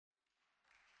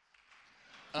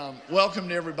Welcome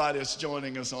to everybody that's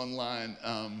joining us online.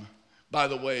 By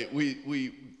the way,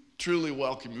 we truly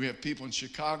welcome you. We have people in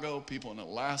Chicago, people in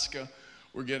Alaska.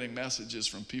 We're getting messages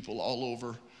from people all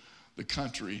over the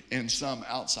country and some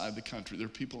outside the country. There are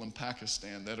people in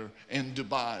Pakistan and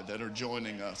Dubai that are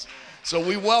joining us. So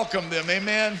we welcome them,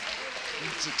 amen?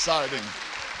 It's exciting.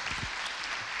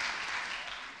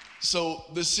 So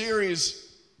the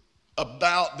series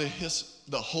about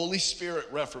the Holy Spirit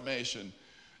Reformation,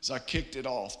 so I kicked it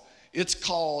off. It's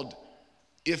called,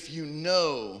 If You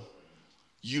Know,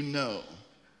 You Know.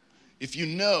 If you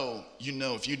know, you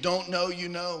know. If you don't know, you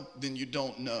know, then you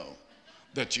don't know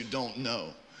that you don't know.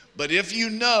 But if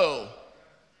you know,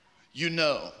 you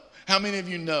know. How many of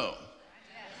you know?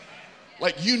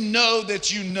 Like you know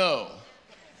that you know.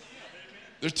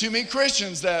 There's too many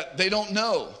Christians that they don't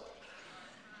know.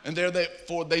 And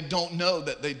therefore they don't know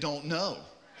that they don't know.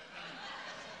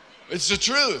 It's the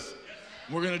truth.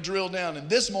 We're going to drill down. And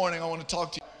this morning I want to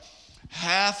talk to you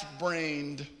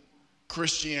half-brained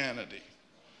Christianity.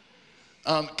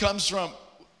 Comes from,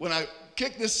 when I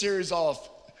kicked this series off,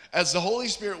 as the Holy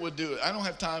Spirit would do it. I don't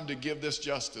have time to give this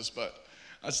justice, but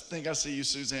I think I see you,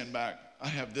 Suzanne, back. I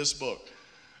have this book.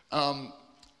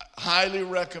 Highly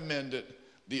recommend it.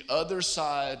 The Other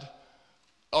Side,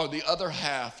 or the Other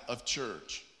Half of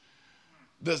Church.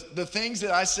 The things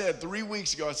that I said 3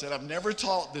 weeks ago, I said, I've never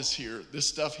taught this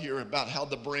stuff here about how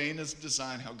the brain is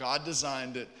designed, how God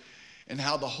designed it, and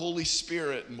how the Holy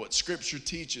Spirit and what Scripture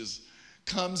teaches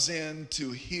comes in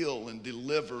to heal and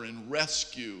deliver and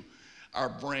rescue our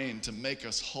brain to make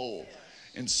us whole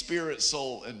in spirit,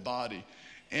 soul, and body.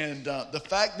 And the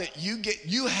fact that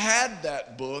you had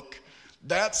that book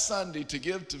that Sunday to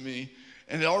give to me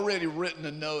and had already written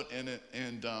a note in it,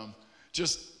 and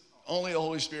just only the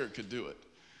Holy Spirit could do it.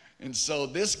 And so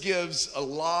this gives a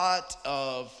lot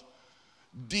of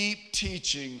deep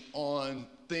teaching on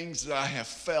things that I have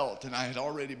felt and I had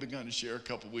already begun to share a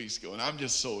couple weeks ago. And I'm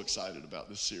just so excited about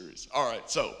this series. All right,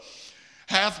 so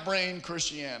half-brain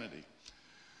Christianity.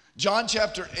 John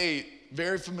chapter 8,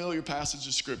 very familiar passage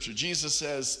of Scripture. Jesus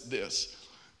says this.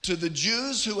 To the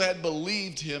Jews who had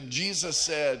believed him, Jesus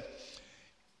said,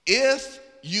 if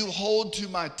you hold to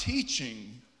my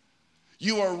teaching,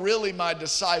 you are really my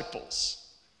disciples.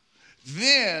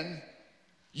 Then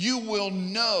you will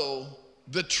know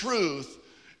the truth,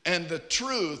 and the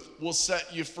truth will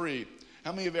set you free.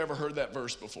 How many of you have ever heard that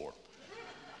verse before?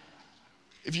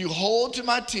 If you hold to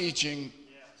my teaching,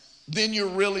 then you're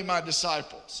really my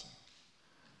disciples.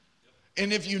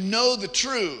 And if you know the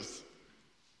truth,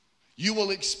 you will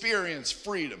experience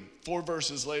freedom. 4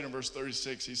 verses later, in verse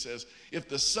 36, he says, if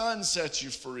the Son sets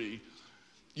you free,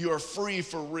 you are free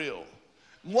for real.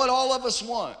 What all of us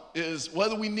want is,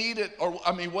 whether we need it,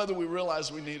 whether we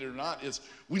realize we need it or not, is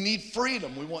we need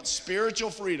freedom. We want spiritual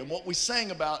freedom. What we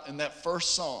sang about in that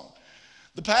first song.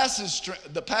 The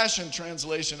Passion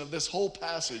translation of this whole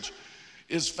passage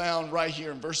is found right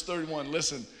here in verse 31.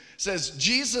 Listen, it says,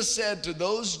 Jesus said to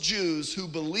those Jews who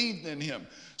believed in him.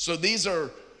 So these are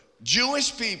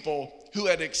Jewish people who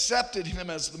had accepted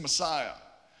him as the Messiah.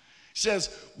 He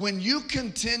says, when you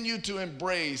continue to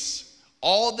embrace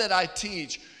all that I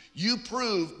teach, you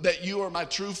prove that you are my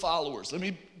true followers. Let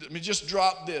me just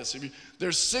drop this.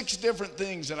 There's 6 different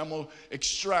things that I'm going to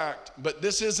extract, but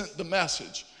this isn't the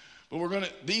message.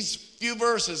 But these few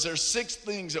verses, there's 6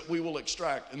 things that we will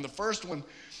extract. And the first one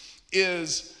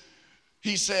is,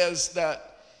 he says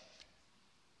that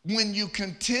when you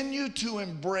continue to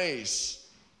embrace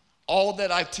all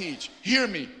that I teach, hear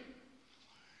me,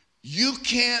 you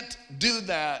can't do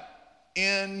that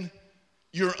in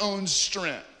your own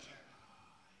strength.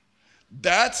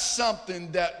 That's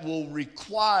something that will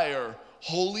require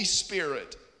Holy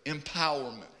Spirit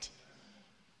empowerment.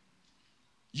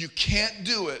 You can't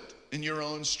do it in your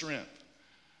own strength.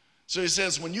 So he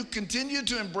says, when you continue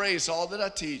to embrace all that I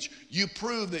teach, you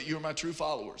prove that you're my true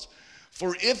followers.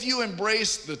 For if you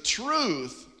embrace the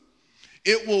truth,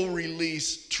 it will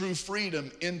release true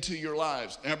freedom into your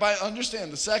lives. Now, everybody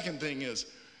understand the second thing is,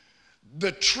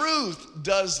 the truth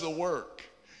does the work.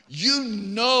 You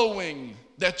knowing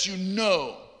that you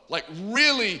know, like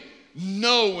really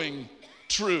knowing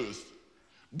truth,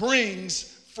 brings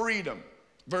freedom.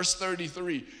 Verse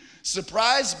 33,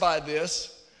 surprised by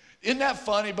this, isn't that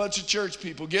funny? A bunch of church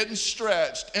people getting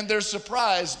stretched, and they're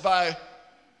surprised by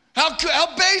how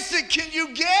basic can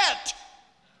you get?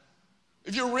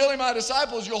 If you're really my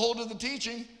disciples, you'll hold to the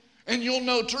teaching, and you'll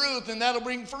know truth, and that'll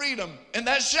bring freedom. And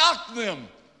that shocked them.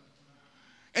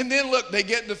 And then look, they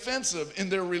get defensive in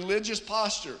their religious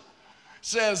posture.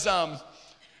 Says,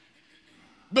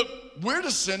 but we're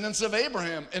descendants of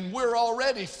Abraham and we're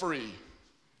already free.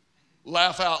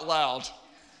 Laugh out loud.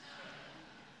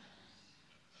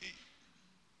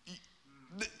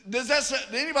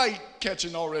 Anybody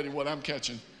catching already what I'm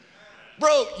catching?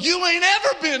 Bro, you ain't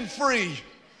ever been free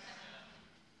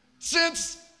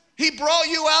since he brought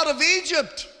you out of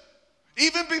Egypt.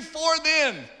 Even before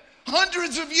then,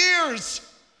 hundreds of years.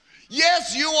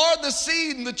 Yes, you are the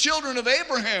seed and the children of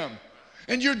Abraham,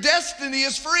 and your destiny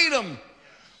is freedom.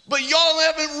 But y'all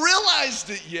haven't realized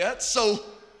it yet, so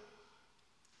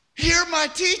hear my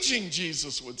teaching,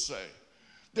 Jesus would say.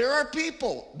 There are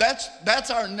people,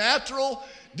 that's our natural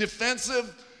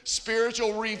defensive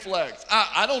spiritual reflex.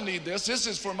 I don't need this. This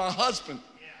is for my husband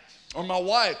or my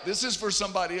wife. This is for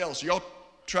somebody else. Y'all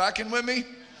tracking with me?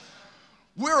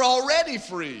 We're already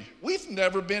free. We've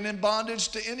never been in bondage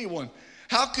to anyone.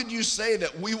 How could you say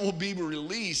that we will be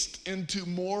released into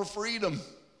more freedom?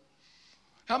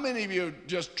 How many of you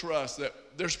just trust that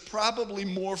there's probably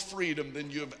more freedom than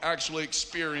you have actually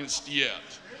experienced yet?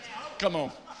 Come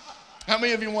on. How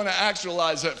many of you want to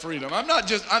actualize that freedom?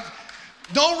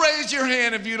 Don't raise your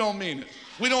hand if you don't mean it.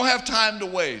 We don't have time to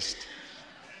waste.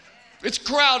 It's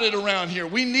crowded around here.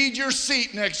 We need your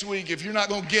seat next week if you're not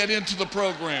going to get into the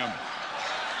program.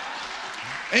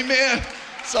 Amen.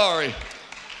 Sorry.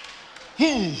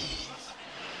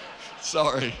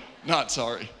 Sorry. Not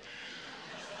sorry.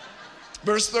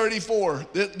 Verse 34.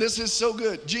 This is so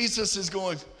good. Jesus is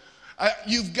going,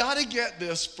 you've got to get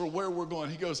this for where we're going.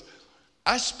 He goes,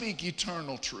 I speak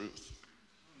eternal truth.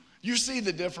 You see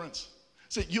the difference?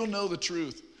 Say, you'll know the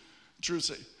truth.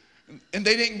 Truth. And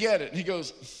they didn't get it. And he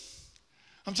goes,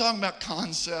 I'm talking about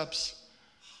concepts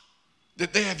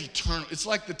that they have eternal. It's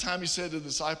like the time he said to the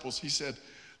disciples, he said,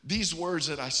 these words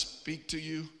that I speak to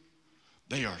you,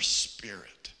 they are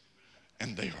spirit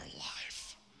and they are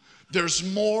life. There's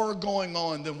more going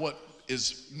on than what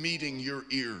is meeting your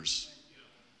ears.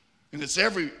 And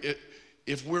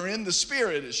if we're in the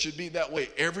spirit, it should be that way.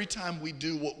 Every time we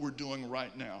do what we're doing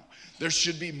right now, there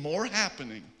should be more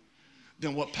happening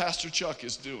than what Pastor Chuck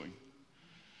is doing.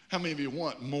 How many of you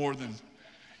want more than,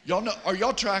 y'all know, are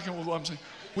y'all tracking with what I'm saying?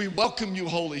 We welcome you,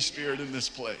 Holy Spirit, in this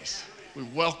place. We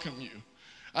welcome you.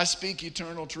 I speak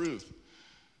eternal truth.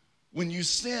 When you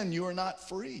sin, you are not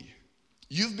free.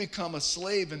 You've become a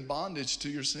slave in bondage to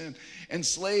your sin. And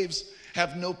slaves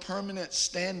have no permanent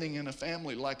standing in a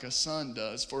family like a son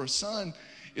does. For a son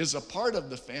is a part of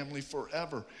the family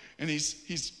forever. And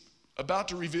he's about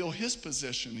to reveal his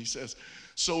position. He says,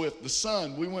 so if the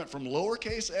son, we went from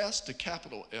lowercase s to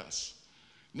capital S.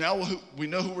 Now we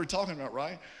know who we're talking about,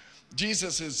 right?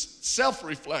 Jesus is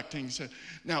self-reflecting. He said,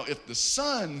 now if the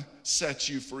son sets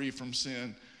you free from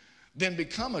sin, then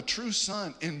become a true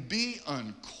son and be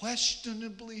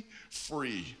unquestionably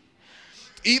free.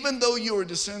 Even though you are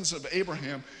descendants of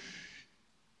Abraham,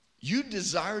 you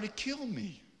desire to kill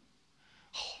me.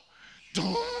 Oh,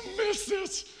 don't miss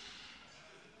this.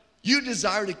 You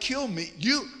desire to kill me.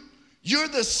 You're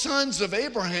the sons of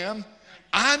Abraham.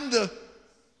 I'm the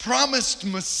promised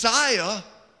Messiah.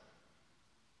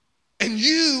 And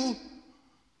you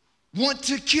want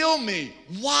to kill me.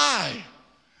 Why?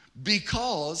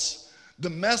 Because the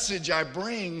message I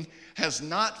bring has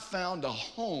not found a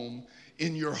home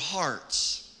in your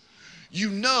hearts. You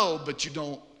know, but you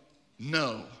don't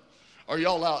know. Are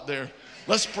y'all out there?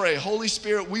 Let's pray. Holy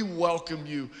Spirit, we welcome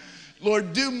you.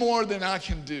 Lord, do more than I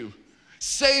can do.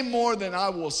 Say more than I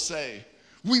will say.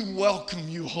 We welcome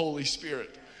you, Holy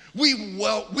Spirit.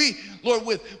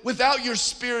 Lord, without your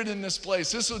spirit in this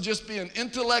place, this will just be an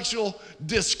intellectual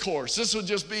discourse. This will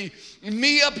just be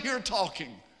me up here talking.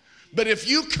 But if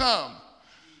you come,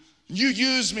 you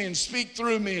use me and speak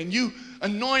through me, and you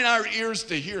anoint our ears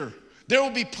to hear, there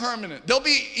will be permanent, there'll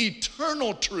be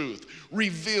eternal truth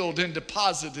revealed and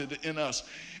deposited in us.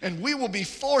 And we will be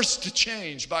forced to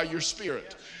change by your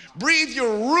spirit. Breathe your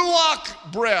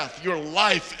ruach breath, your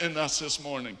life in us this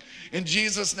morning. In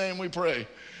Jesus' name we pray.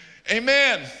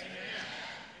 Amen. Amen.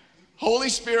 Holy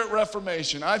Spirit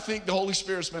reformation. I think the Holy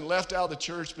Spirit's been left out of the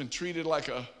church, been treated like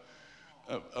a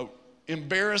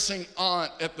embarrassing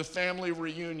aunt at the family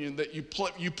reunion that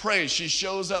you pray. She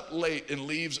shows up late and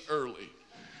leaves early.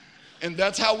 And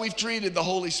that's how we've treated the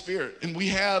Holy Spirit. And we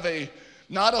have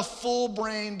not a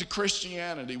full-brained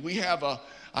Christianity. We have a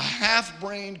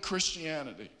half-brained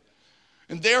Christianity.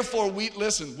 And therefore, we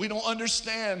don't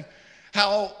understand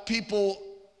how people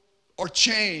are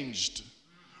changed.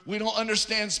 We don't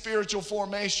understand spiritual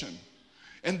formation.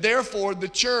 And therefore, the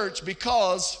church,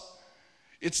 because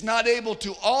it's not able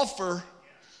to offer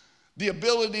the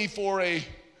ability for a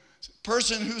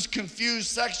person who's confused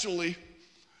sexually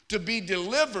to be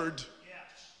delivered,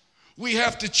 we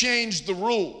have to change the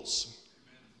rules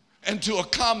and to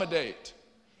accommodate.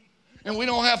 And we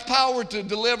don't have power to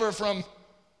deliver from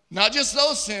not just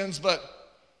those sins, but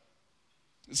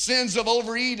Sins of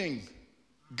overeating,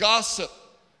 gossip,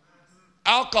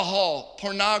 alcohol,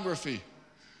 pornography.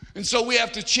 And so we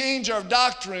have to change our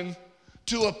doctrine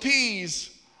to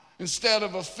appease instead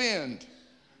of offend.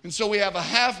 And so we have a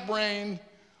half-brain,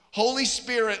 Holy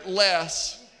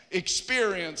Spirit-less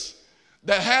experience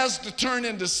that has to turn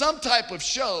into some type of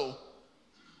show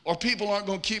or people aren't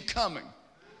going to keep coming.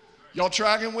 Y'all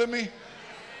tracking with me?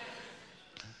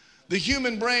 The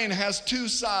human brain has two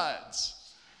sides,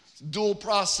 dual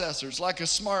processors, like a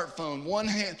smartphone. One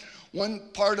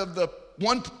of the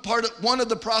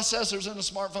processors in a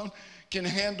smartphone can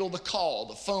handle the call,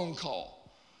 the phone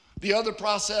call. The other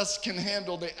process can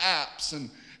handle the apps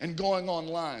and going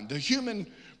online. The human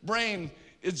brain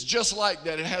is just like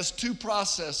that. It has two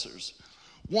processors,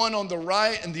 one on the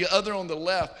right and the other on the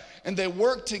left. And they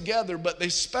work together, but they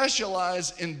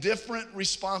specialize in different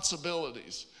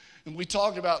responsibilities. And we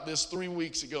talked about this 3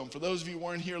 weeks ago. And for those of you who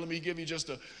weren't here, let me give you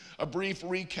just a brief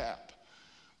recap.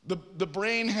 The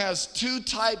brain has two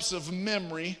types of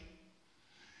memory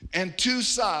and two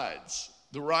sides,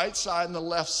 the right side and the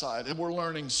left side. And we're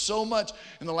learning so much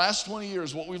in the last 20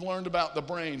 years what we've learned about the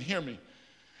brain. Hear me.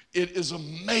 It is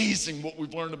amazing what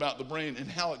we've learned about the brain and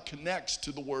how it connects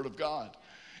to the Word of God.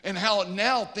 And how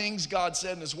now things God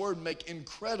said in His Word make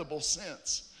incredible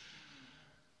sense.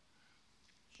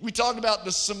 We talked about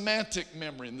the semantic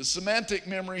memory. And the semantic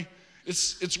memory,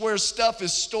 it's where stuff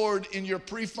is stored in your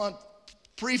prefrontal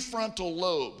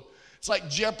lobe. It's like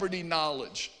Jeopardy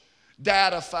knowledge,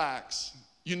 data facts.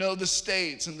 You know the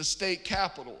states and the state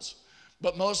capitals.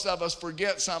 But most of us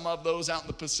forget some of those out in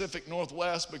the Pacific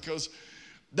Northwest because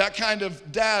that kind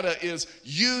of data is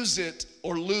use it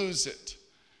or lose it.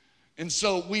 And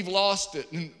so we've lost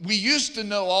it. And we used to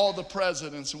know all the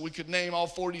presidents, and we could name all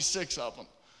 46 of them.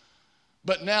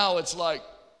 But now it's like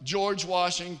George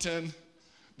Washington,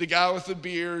 the guy with the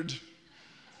beard,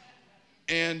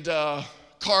 and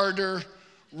Carter,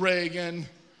 Reagan,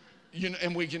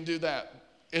 and we can do that.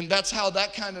 And that's how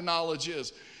that kind of knowledge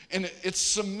is. And it's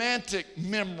semantic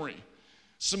memory.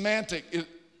 Semantic,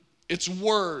 it's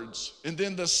words. And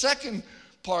then the second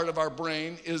part of our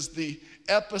brain is the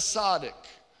episodic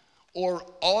or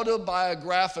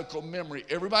autobiographical memory.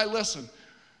 Everybody listen.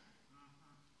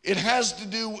 It has to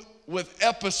do with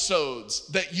episodes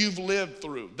that you've lived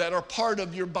through that are part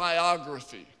of your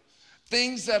biography.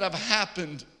 Things that have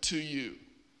happened to you,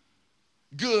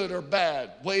 good or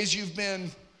bad, ways you've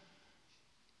been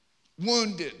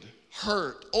wounded,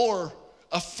 hurt, or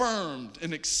affirmed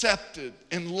and accepted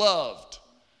and loved.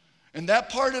 And that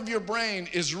part of your brain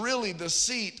is really the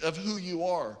seat of who you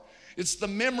are. It's the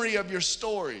memory of your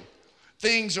story,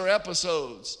 things or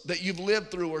episodes that you've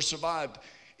lived through or survived.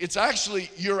 It's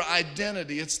actually your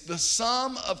identity. It's the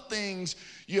sum of things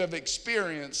you have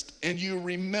experienced and you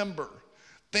remember,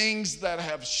 things that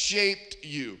have shaped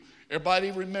you. Everybody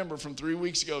remember from 3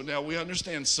 weeks ago. Now we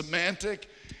understand semantic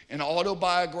and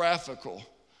autobiographical.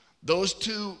 Those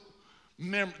two,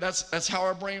 that's how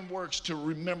our brain works to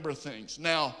remember things.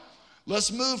 Now,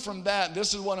 let's move from that.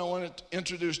 This is what I want to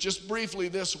introduce just briefly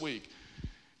this week,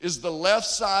 is the left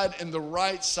side and the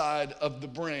right side of the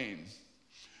brain.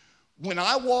 When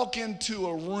I walk into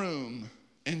a room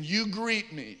and you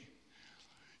greet me,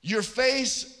 your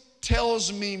face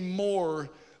tells me more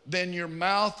than your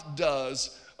mouth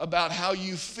does about how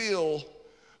you feel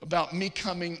about me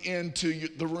coming into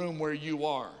the room where you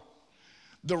are.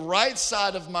 The right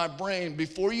side of my brain,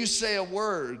 before you say a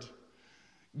word,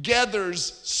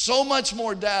 gathers so much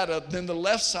more data than the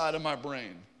left side of my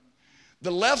brain.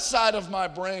 The left side of my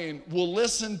brain will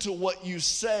listen to what you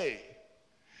say.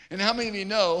 And how many of you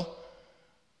know,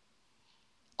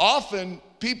 often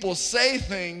people say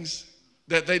things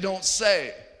that they don't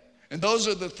say. And those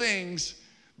are the things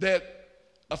that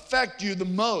affect you the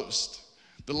most.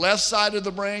 The left side of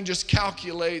the brain just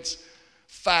calculates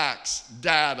facts,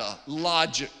 data,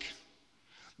 logic.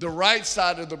 The right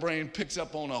side of the brain picks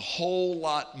up on a whole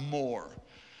lot more.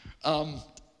 The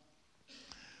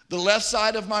left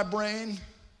side of my brain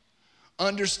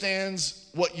understands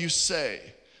what you say.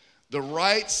 The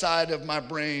right side of my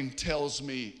brain tells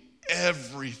me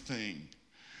everything.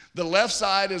 The left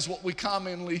side is what we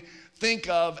commonly think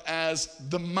of as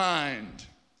the mind.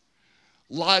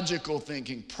 Logical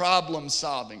thinking, problem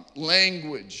solving,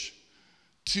 language.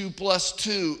 2 +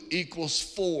 2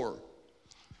 = 4.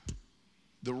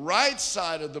 The right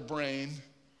side of the brain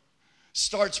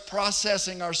starts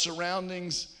processing our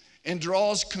surroundings and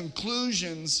draws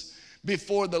conclusions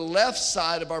before the left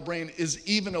side of our brain is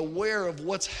even aware of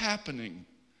what's happening.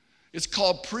 It's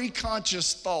called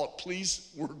preconscious thought. Please,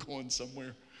 we're going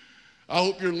somewhere. I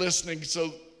hope you're listening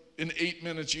so in 8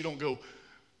 minutes you don't go,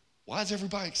 why is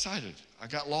everybody excited? I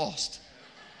got lost.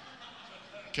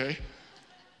 okay?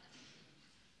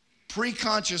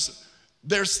 Preconscious,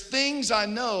 there's things I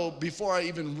know before I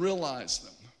even realize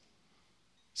them.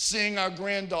 Seeing our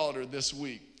granddaughter this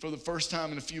week for the first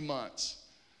time in a few months.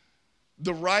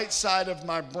 The right side of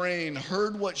my brain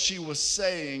heard what she was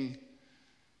saying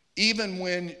even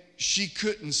when she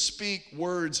couldn't speak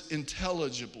words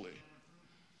intelligibly.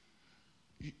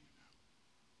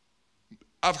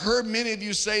 I've heard many of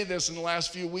you say this in the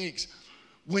last few weeks.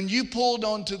 When you pulled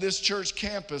onto this church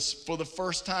campus for the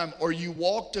first time, or you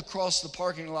walked across the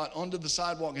parking lot onto the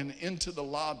sidewalk and into the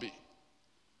lobby,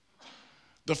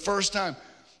 the first time,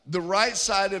 the right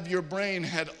side of your brain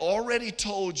had already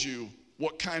told you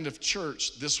what kind of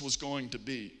church this was going to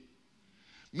be.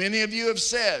 Many of you have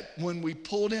said, when we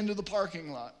pulled into the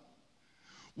parking lot,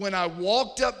 when I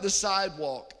walked up the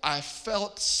sidewalk, I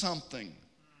felt something.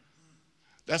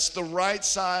 That's the right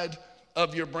side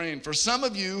of your brain. For some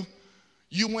of you,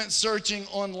 you went searching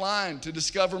online to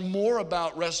discover more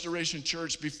about Restoration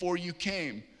Church before you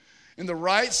came. And the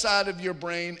right side of your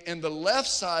brain and the left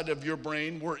side of your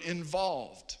brain were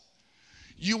involved.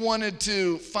 You wanted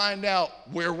to find out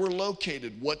where we're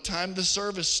located, what time the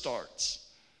service starts,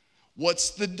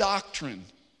 what's the doctrine.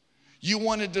 You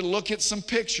wanted to look at some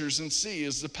pictures and see,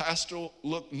 is the pastor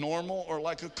look normal or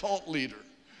like a cult leader?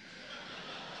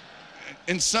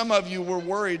 And some of you were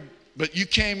worried, but you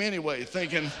came anyway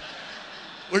thinking,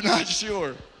 we're not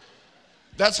sure.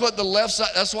 That's what the left side,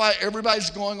 that's why everybody's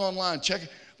going online. Check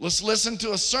it. Let's listen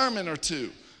to a sermon or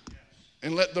two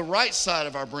and let the right side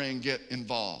of our brain get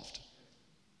involved.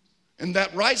 And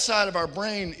that right side of our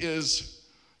brain is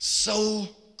so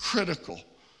critical.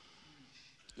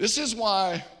 This is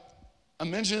why, I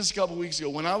mentioned this a couple weeks ago,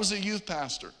 when I was a youth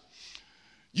pastor,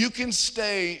 you can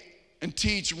stay and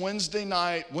teach Wednesday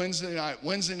night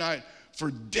for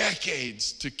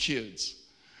decades to kids.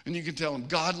 And you can tell them,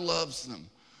 God loves them.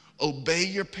 Obey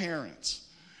your parents.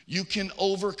 You can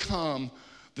overcome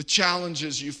the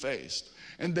challenges you faced.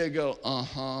 And they go,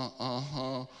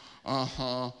 Oh,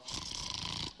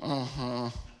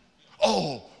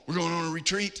 we're going on a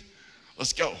retreat?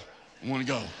 Let's go. I want to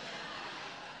go.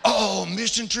 Oh,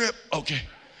 mission trip? Okay.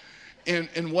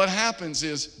 And what happens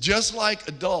is, just like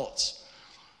adults,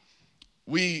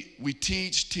 we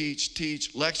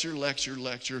teach,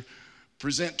 lecture,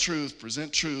 present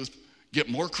truth, get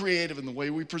more creative in the way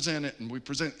we present it,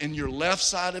 and your left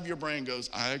side of your brain goes,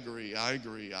 I agree.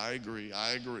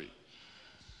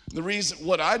 The reason,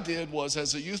 what I did was,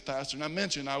 as a youth pastor, and I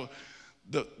mentioned,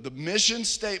 the mission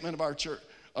statement of our church,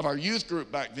 of our youth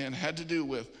group back then, had to do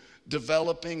with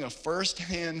developing a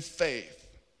first-hand faith.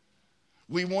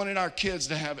 We wanted our kids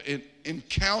to have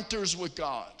encounters with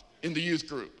God in the youth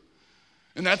group.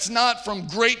 And that's not from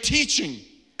great teaching,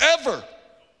 ever.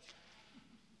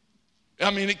 I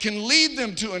mean, it can lead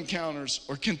them to encounters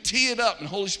or can tee it up, and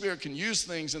Holy Spirit can use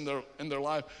things in their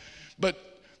life. But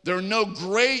there are no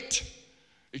great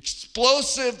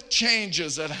explosive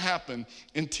changes that happen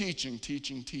in teaching.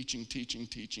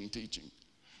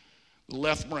 The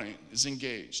left brain is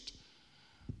engaged.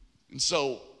 And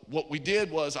so what we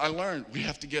did was, I learned we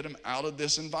have to get them out of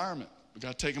this environment. We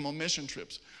got to take them on mission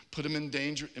trips, put them in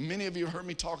danger. And many of you heard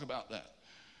me talk about that.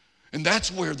 And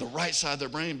that's where the right side of their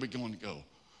brain be going to go.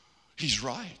 He's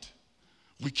right.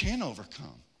 We can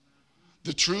overcome.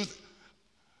 The truth,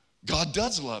 God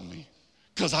does love me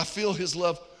because I feel his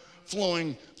love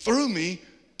flowing through me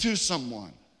to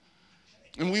someone.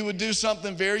 And we would do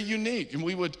something very unique. And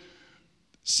we would,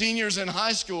 seniors in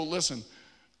high school, listen,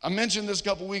 I mentioned this a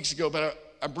couple weeks ago, but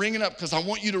I bring it up because I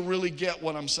want you to really get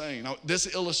what I'm saying. Now,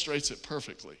 this illustrates it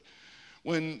perfectly.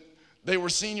 When they were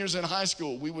seniors in high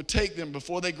school, we would take them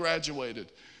before they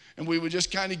graduated, and we would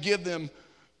just kind of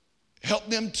help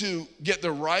them to get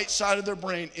the right side of their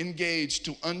brain engaged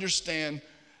to understand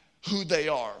who they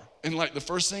are. And like the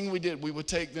first thing we did, we would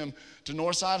take them to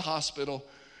Northside Hospital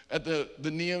at the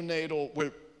neonatal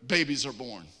where babies are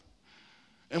born.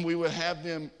 And we would have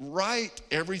them write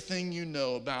everything you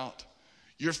know about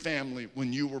your family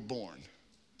when you were born.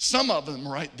 Some of them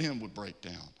right then would break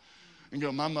down and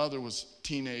go, my mother was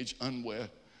teenage, unwed.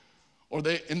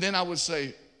 And then I would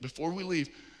say, before we leave,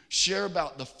 share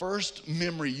about the first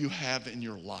memory you have in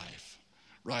your life.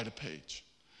 Write a page.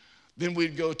 Then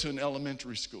we'd go to an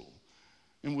elementary school.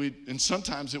 And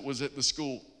sometimes it was at the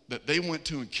school that they went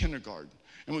to in kindergarten.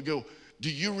 And we'd go, do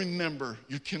you remember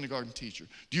your kindergarten teacher?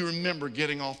 Do you remember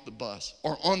getting off the bus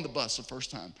or on the bus the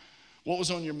first time? What was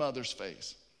on your mother's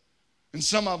face? And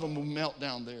some of them would melt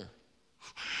down there.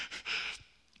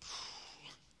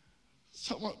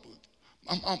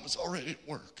 My mom was already at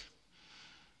work.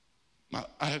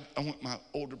 I went my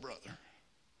older brother.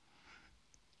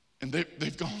 And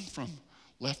they've gone from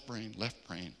left brain.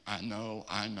 I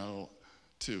know,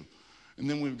 2. And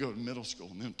then we would go to middle school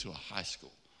and then to a high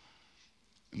school.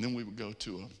 And then we would go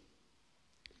to a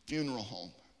funeral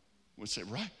home. We'd say,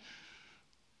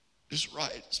 just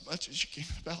write as much as you can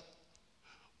about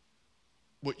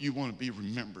what you want to be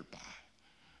remembered by.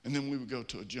 And then we would go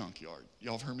to a junkyard.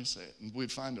 Y'all have heard me say it. And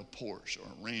we'd find a Porsche or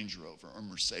a Range Rover or a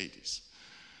Mercedes.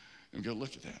 And go,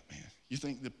 look at that, man. You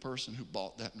think the person who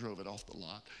bought that and drove it off the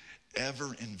lot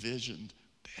ever envisioned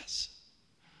this?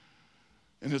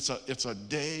 And it's a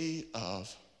day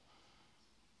of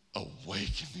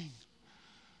awakening.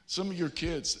 Some of your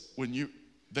kids,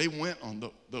 they went on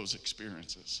those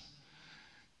experiences.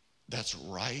 That's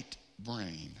right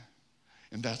brain.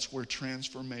 And that's where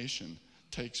transformation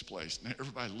takes place. Now,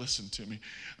 everybody listen to me.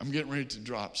 I'm getting ready to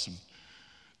drop some.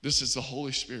 This is the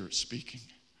Holy Spirit speaking.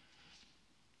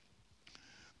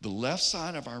 The left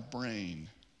side of our brain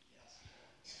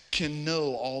can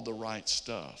know all the right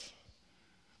stuff,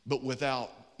 but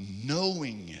without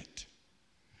knowing it,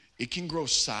 it can grow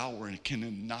sour and it can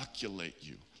inoculate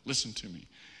you. Listen to me.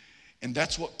 And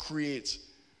that's what creates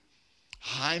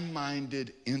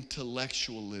high-minded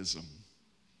intellectualism.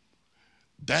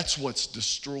 That's what's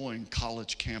destroying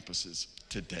college campuses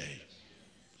today.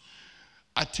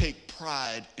 I take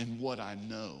pride in what I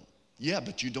know. Yeah,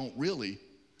 but you don't really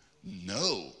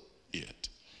know it.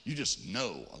 You just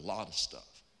know a lot of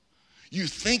stuff. You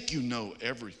think you know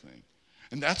everything.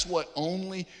 And that's what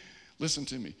listen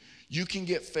to me, you can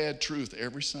get fed truth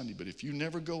every Sunday, but if you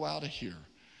never go out of here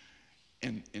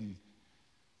and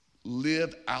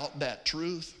live out that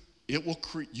truth,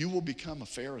 you will become a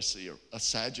Pharisee, or a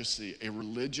Sadducee, a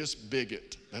religious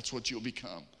bigot. That's what you'll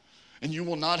become. And you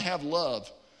will not have love,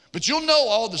 but you'll know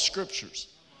all the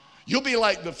scriptures. You'll be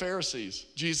like the Pharisees.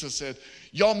 Jesus said,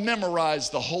 y'all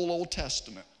memorized the whole Old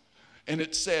Testament. And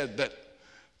it said that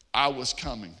I was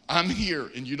coming. I'm here,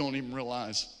 and you don't even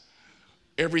realize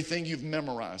everything you've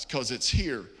memorized, because it's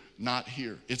here, not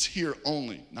here. It's here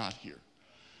only, not here.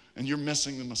 And you're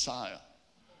missing the Messiah.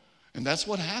 And that's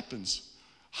what happens.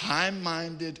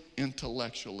 High-minded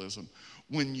intellectualism,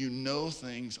 when you know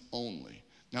things only.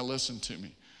 Now listen to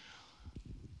me.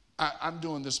 I'm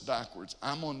doing this backwards.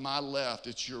 I'm on my left,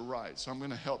 it's your right. So I'm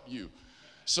going to help you.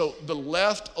 So the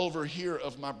left over here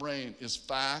of my brain is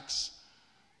facts.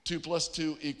 2 +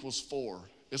 2 = 4.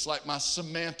 It's like my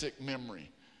semantic memory.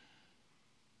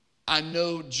 I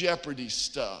know Jeopardy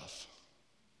stuff.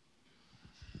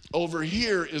 Over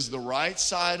here is the right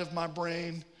side of my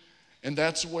brain, and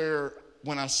that's where,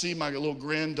 when I see my little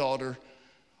granddaughter,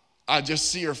 I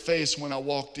just see her face when I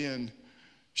walked in.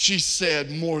 She said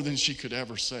more than she could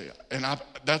ever say. And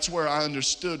that's where I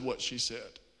understood what she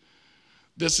said.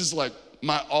 This is like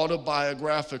my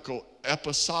autobiographical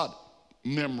episodic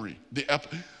memory.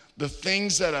 The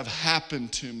things that have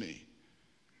happened to me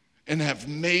and have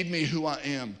made me who I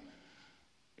am.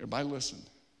 Everybody listen.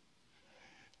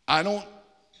 I'm going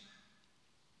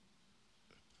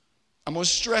to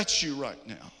stretch you right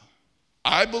now.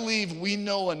 I believe we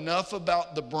know enough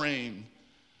about the brain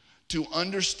to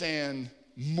understand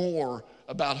more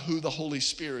about who the Holy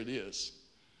Spirit is,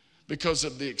 because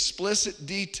of the explicit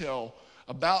detail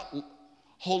about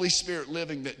Holy Spirit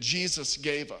living that Jesus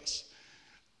gave us.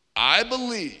 I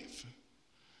believe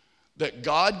that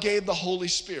God gave the Holy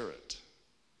Spirit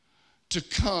to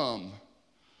come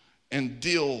and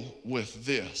deal with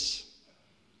this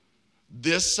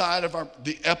side of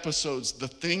the episodes, the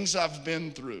things I've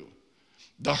been through,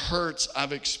 the hurts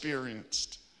I've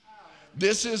experienced.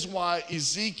 This is why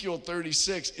Ezekiel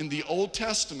 36 in the Old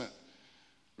Testament,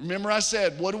 remember I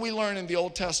said, what do we learn in the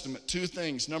Old Testament? 2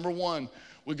 things. Number 1,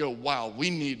 we go, wow, we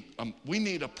need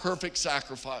a perfect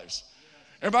sacrifice.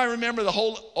 Everybody remember the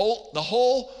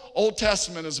whole Old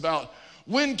Testament is about,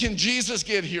 when can Jesus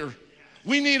get here?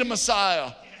 We need a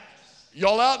Messiah.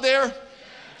 Y'all out there?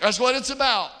 That's what it's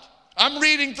about. I'm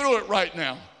reading through it right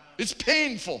now. It's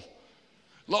painful.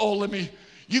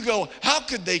 You go, how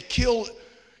could they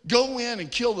go in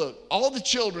and kill all the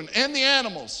children and the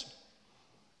animals?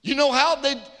 You know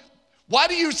why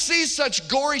do you see such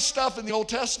gory stuff in the Old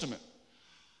Testament?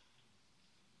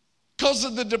 Because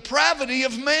of the depravity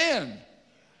of man.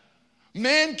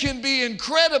 Man can be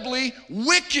incredibly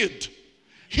wicked.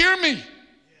 Hear me.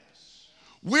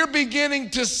 We're beginning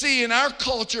to see in our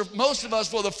culture, most of us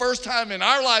for the first time in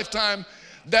our lifetime,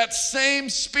 that same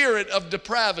spirit of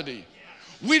depravity.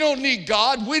 We don't need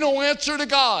God. We don't answer to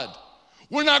God.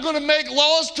 We're not going to make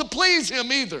laws to please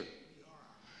him either.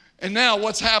 And now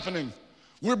what's happening?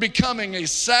 We're becoming a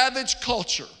savage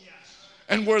culture.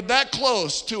 And we're that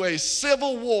close to a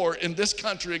civil war in this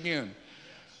country again.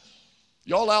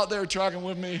 Y'all out there tracking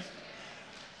with me?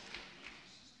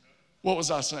 What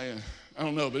was I saying? I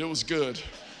don't know, but it was good.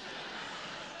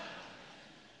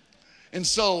 And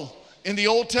so in the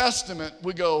Old Testament,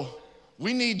 we go,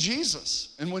 we need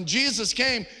Jesus. And when Jesus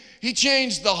came, he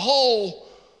changed the whole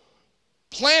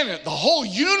planet, the whole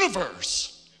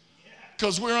universe,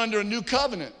 because we're under a new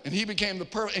covenant. And he became the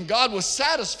perfect, and God was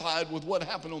satisfied with what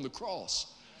happened on the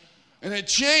cross. And it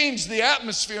changed the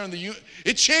atmosphere and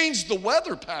it changed the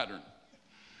weather pattern.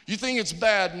 You think it's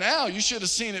bad now, you should have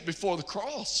seen it before the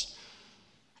cross.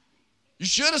 You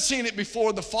should have seen it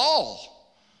before the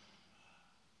fall.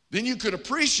 Then you could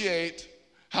appreciate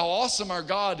how awesome our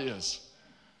God is.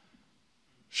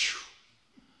 Whew.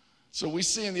 So we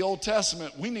see in the Old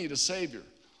Testament, we need a Savior.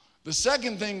 The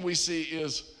second thing we see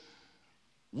is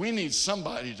we need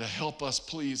somebody to help us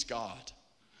please God.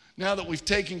 Now that we've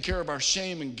taken care of our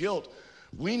shame and guilt,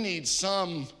 we need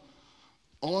some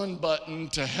on button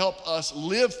to help us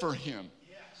live for him.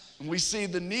 Yes. And we see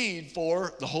the need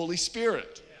for the Holy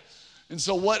Spirit. Yes. And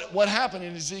so what happened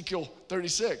in Ezekiel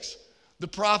 36? The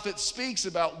prophet speaks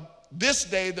about this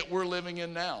day that we're living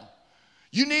in now.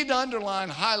 You need to underline,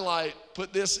 highlight,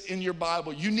 put this in your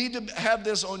Bible. You need to have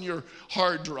this on your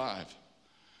hard drive.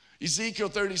 Ezekiel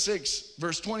 36,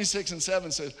 verse 26 and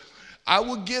 7 says, I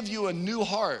will give you a new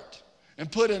heart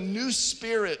and put a new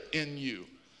spirit in you.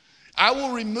 I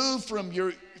will remove from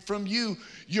you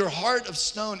your heart of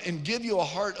stone and give you a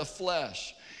heart of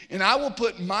flesh. And I will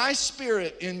put my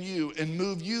spirit in you and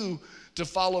move you to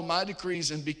follow my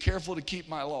decrees and be careful to keep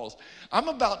my laws. I'm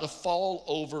about to fall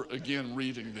over again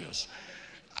reading this.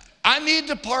 I need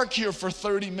to park here for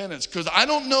 30 minutes because I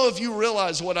don't know if you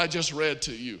realize what I just read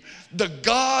to you. The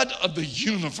God of the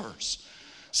universe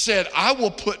said, I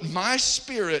will put my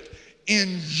spirit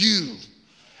in you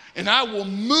and I will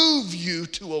move you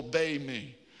to obey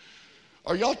me.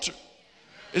 Are y'all,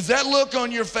 is that look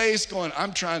on your face going,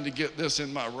 I'm trying to get this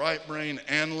in my right brain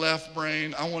and left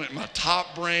brain. I want it in my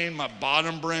top brain, my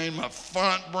bottom brain, my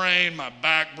front brain, my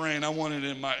back brain. I want it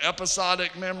in my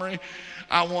episodic memory.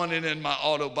 I want it in my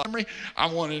autobiographic memory. I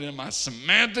want it in my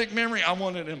semantic memory. I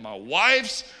want it in my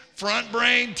wife's front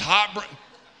brain, top brain.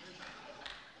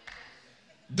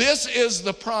 This is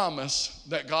the promise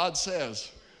that God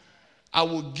says, I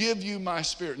will give you my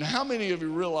spirit. Now, how many of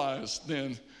you realize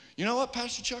then, you know what,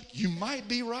 Pastor Chuck, you might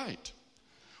be right.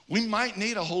 We might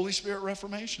need a Holy Spirit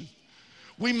reformation.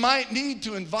 We might need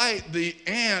to invite the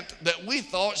aunt that we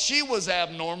thought she was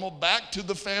abnormal back to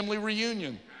the family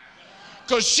reunion.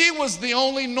 Because she was the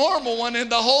only normal one in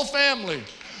the whole family.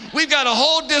 We've got a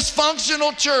whole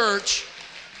dysfunctional church,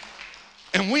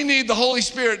 and we need the Holy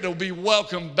Spirit to be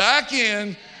welcomed back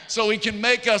in so he can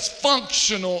make us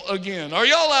functional again. Are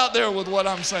y'all out there with what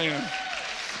I'm saying?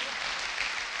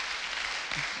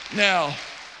 Now,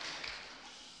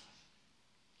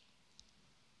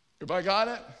 everybody got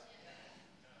it?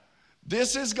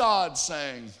 This is God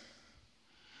saying,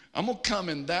 I'm going to come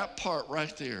in that part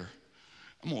right there.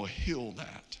 I'm going to heal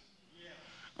that.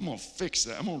 I'm going to fix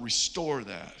that. I'm going to restore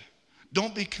that.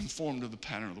 Don't be conformed to the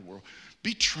pattern of the world.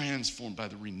 Be transformed by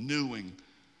the renewing.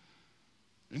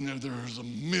 And there's a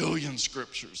million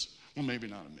scriptures, well, maybe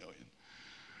not a million,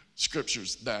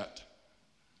 scriptures that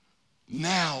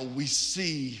now we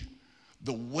see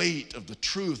the weight of the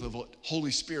truth of what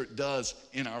Holy Spirit does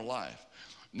in our life.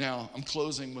 Now, I'm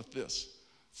closing with this.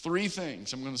 3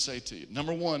 things I'm going to say to you.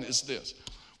 Number 1 is this.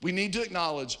 We need to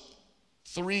acknowledge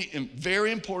 3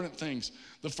 very important things.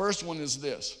 The first one is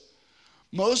this.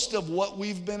 Most of what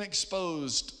we've been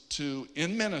exposed to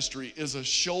in ministry is a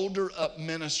shoulder-up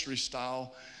ministry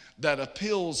style that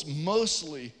appeals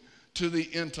mostly to the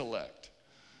intellect.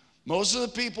 Most of the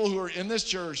people who are in this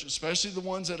church, especially the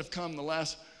ones that have come the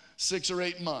last 6 or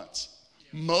 8 months,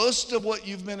 most of what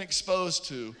you've been exposed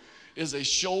to is a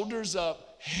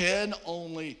shoulders-up,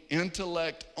 head-only,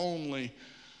 intellect-only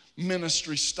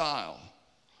ministry style.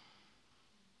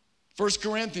 1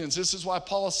 Corinthians, this is why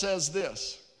Paul says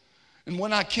this. And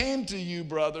when I came to you,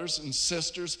 brothers and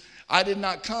sisters, I did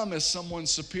not come as someone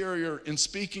superior in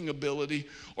speaking ability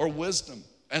or wisdom,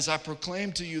 as I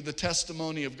proclaimed to you the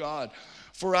testimony of God.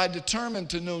 For I determined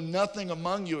to know nothing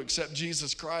among you except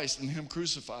Jesus Christ and him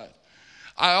crucified.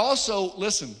 I also,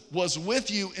 listen, was with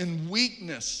you in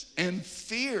weakness and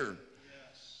fear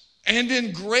and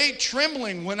in great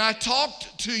trembling when I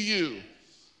talked to you.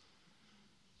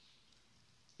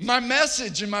 My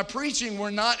message and my preaching were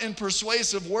not in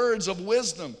persuasive words of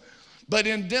wisdom, but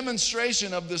in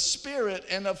demonstration of the Spirit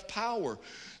and of power,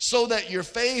 so that your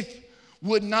faith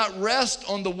would not rest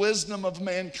on the wisdom of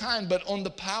mankind, but on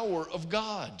the power of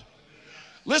God.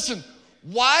 Listen,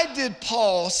 why did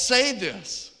Paul say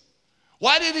this?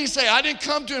 Why did he say, I didn't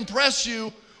come to impress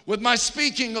you with my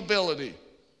speaking ability?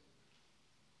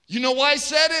 You know why he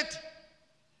said it?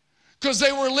 Because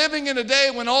they were living in a day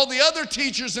when all the other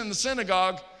teachers in the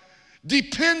synagogue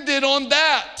depended on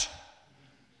that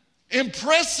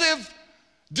impressive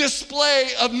display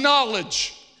of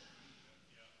knowledge.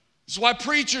 That's why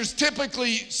preachers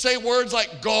typically say words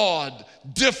like God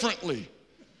differently.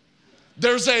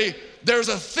 There's a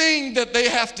thing that they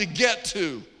have to get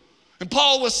to. And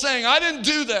Paul was saying, I didn't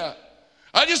do that.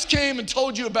 I just came and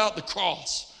told you about the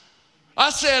cross. I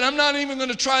said, I'm not even going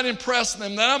to try to impress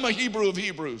them that I'm a Hebrew of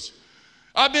Hebrews.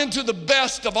 I've been to the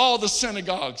best of all the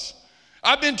synagogues.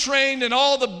 I've been trained in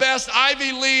all the best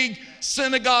Ivy League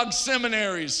synagogue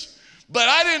seminaries. But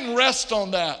I didn't rest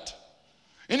on that.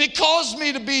 And it caused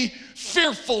me to be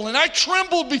fearful, and I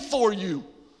trembled before you.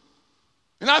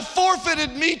 And I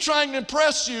forfeited me trying to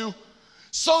impress you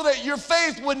so that your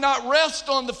faith would not rest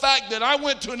on the fact that I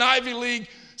went to an Ivy League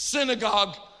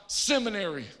synagogue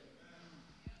seminary.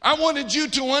 I wanted you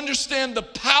to understand the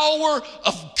power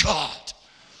of God.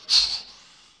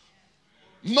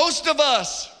 Most of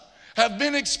us have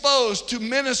been exposed to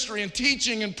ministry and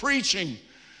teaching and preaching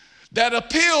that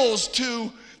appeals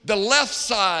to the left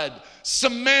side,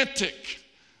 semantic.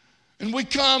 And we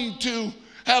come to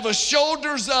have a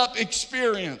shoulders up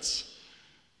experience.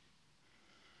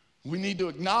 We need to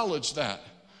acknowledge that.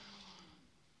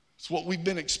 It's what we've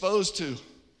been exposed to. It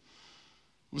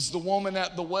was the woman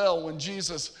at the well when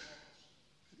Jesus,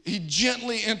 he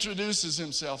gently introduces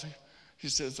himself. He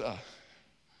says,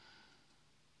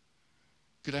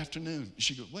 good afternoon.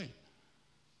 She goes, wait,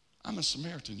 I'm a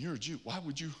Samaritan. You're a Jew. Why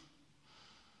would you,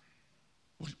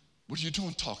 what are you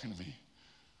doing talking to me?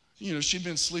 You know, she'd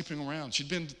been sleeping around. She'd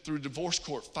been through divorce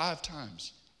court 5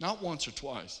 times, not once or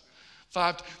twice.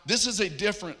 5. This is a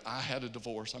different, I had a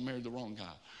divorce. I married the wrong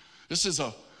guy. This is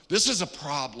a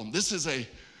problem. This is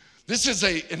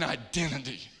an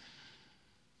identity.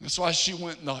 That's why she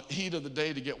went in the heat of the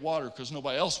day to get water, because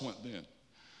nobody else went then.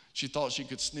 She thought she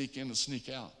could sneak in and sneak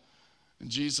out. And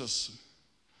Jesus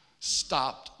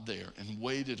stopped there and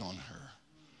waited on her.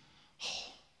 Oh.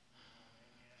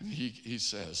 And he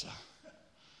says,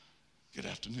 good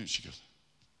afternoon. She goes,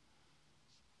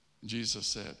 Jesus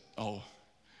said, oh,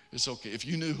 it's okay. If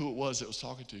you knew who it was that was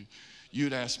talking to you,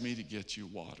 you'd ask me to get you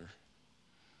water.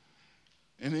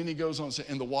 And then he goes on to say,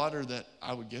 and the water that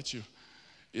I would get you,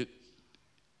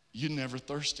 you'd never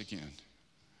thirst again.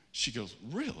 She goes,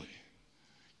 really?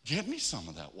 Get me some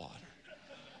of that water.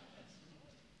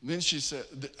 Then she said,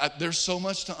 there's so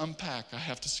much to unpack, I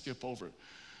have to skip over it.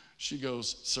 She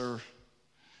goes, sir,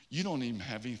 you don't even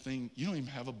have anything, you don't even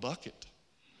have a bucket.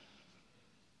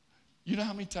 You know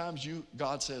how many times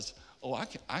God says, oh,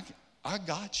 I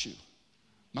got you.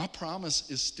 My promise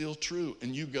is still true.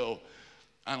 And you go,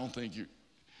 I don't think you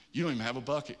don't even have a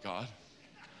bucket, God.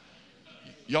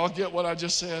 Y'all get what I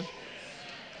just said?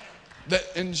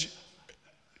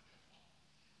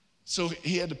 So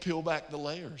he had to peel back the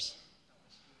layers.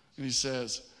 And he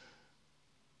says,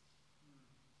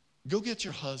 go get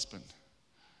your husband.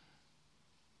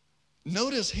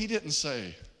 Notice he didn't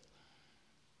say,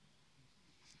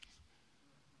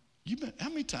 how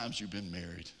many times you've been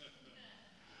married?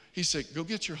 He said, go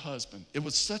get your husband. It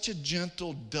was such a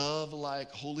gentle,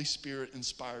 dove-like, Holy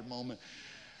Spirit-inspired moment.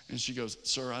 And she goes,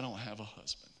 sir, I don't have a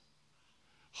husband.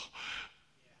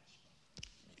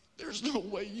 There's no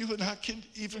way you and I can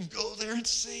even go there and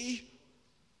see.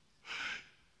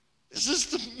 This is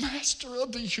the master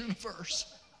of the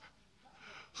universe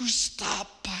who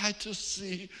stopped by to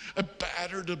see a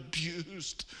battered,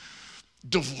 abused,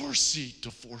 divorcee.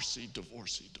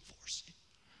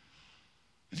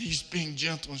 And he's being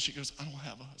gentle, and she goes, I don't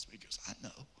have a husband. He goes, I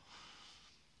know.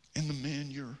 And the man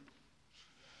you're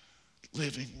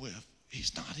living with,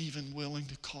 he's not even willing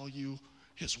to call you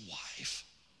his wife.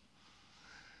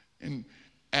 And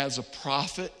as a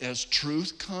prophet, as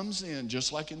truth comes in,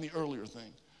 just like in the earlier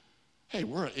thing, hey,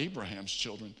 we're Abraham's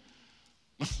children.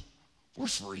 We're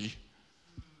free.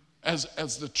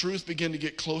 As the truth began to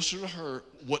get closer to her,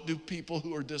 what do people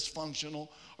who are dysfunctional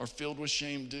or filled with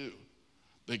shame do?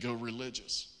 They go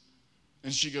religious.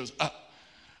 And she goes, I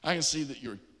can see that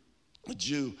you're a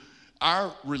Jew.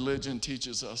 Our religion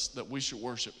teaches us that we should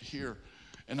worship here.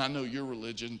 And I know your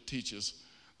religion teaches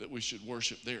that we should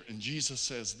worship there. And Jesus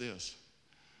says this,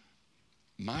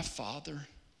 my Father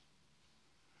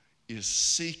is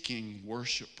seeking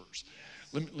worshipers.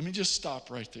 Let me just stop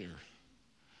right there.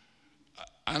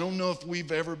 I don't know if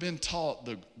we've ever been taught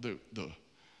the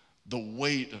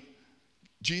weight.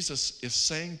 Jesus is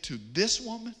saying to this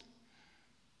woman,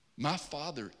 my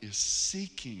Father is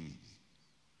seeking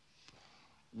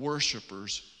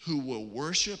worshipers who will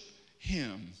worship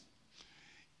him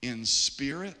in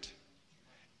spirit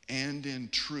and in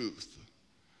truth.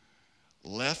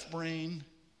 left brain,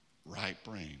 right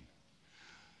brain.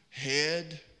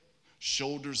 Head,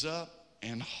 shoulders up,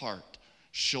 and heart,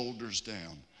 shoulders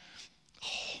down.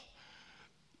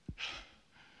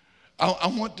 I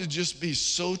want to just be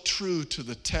so true to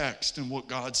the text and what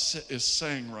God is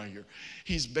saying right here.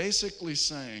 He's basically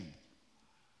saying,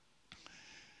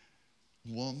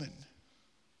 woman,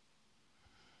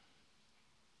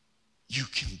 you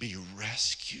can be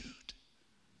rescued.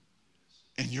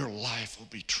 And your life will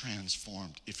be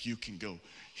transformed if you can go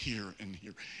here and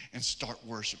here and start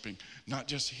worshiping, not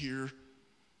just here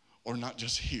or not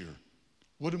just here.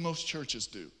 What do most churches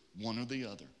do? One or the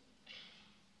other.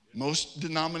 Most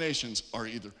denominations are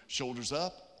either shoulders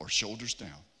up or shoulders down.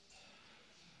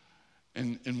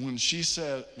 And when he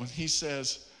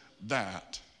says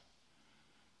that,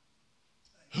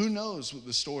 who knows what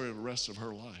the story of the rest of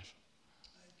her life?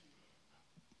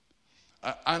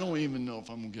 I don't even know if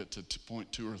I'm going to get to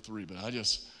point 2 or 3, but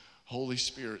Holy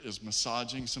Spirit is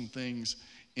massaging some things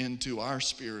into our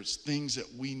spirits, things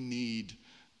that we need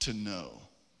to know.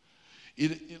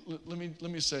 Let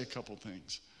me say a couple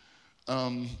things.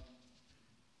 I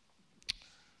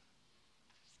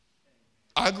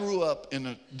grew up in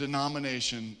a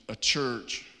denomination, a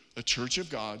church of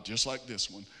God, just like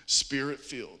this one,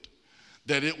 Spirit-filled,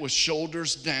 that it was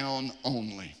shoulders down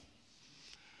only.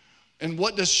 And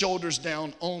what does shoulders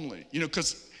down only? You know,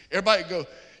 because everybody go,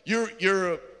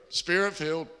 you're a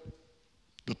Spirit-filled,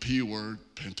 the P word,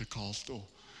 Pentecostal.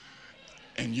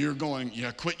 And you're going,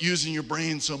 yeah, quit using your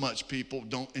brain so much, people.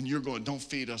 Don't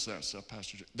feed us that stuff,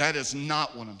 Pastor Jay. That is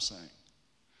not what I'm saying.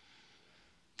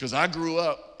 Because I grew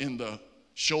up in the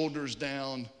shoulders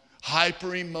down,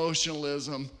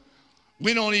 hyper-emotionalism.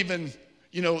 We don't even,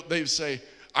 they say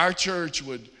our church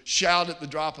would shout at the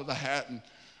drop of a hat,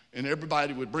 and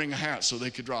everybody would bring a hat so they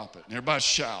could drop it. And everybody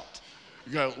shout.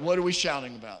 You go, what are we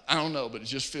shouting about? I don't know, but it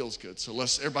just feels good. So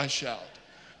let's everybody shout.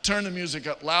 Turn the music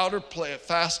up louder, play it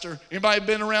faster. Anybody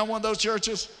been around one of those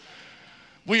churches?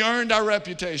 We earned our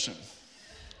reputation.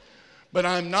 But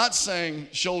I'm not saying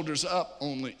shoulders up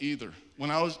only either.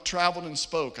 When I traveled and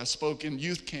spoke, I spoke in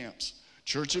youth camps,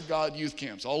 Church of God youth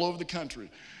camps all over the country.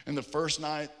 And the first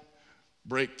night,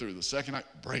 breakthrough. The second night,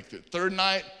 breakthrough. Third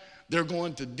night, they're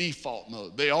going to default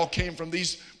mode. They all came from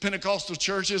these Pentecostal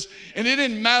churches, and it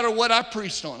didn't matter what I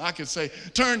preached on. I could say,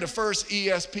 turn to 1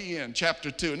 ESPN,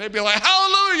 chapter 2, and they'd be like,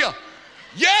 hallelujah,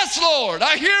 yes, Lord,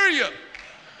 I hear you.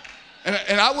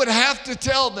 And I would have to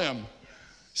tell them,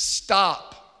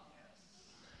 stop.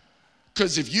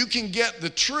 Because if you can get the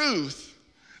truth,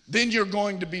 then you're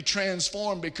going to be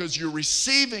transformed because you're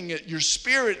receiving it. Your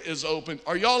spirit is open.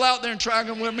 Are y'all out there and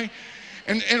tracking with me?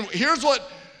 And here's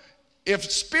what,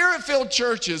 if spirit-filled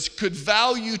churches could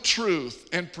value truth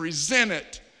and present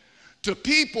it to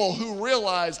people who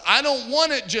realize, I don't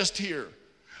want it just here.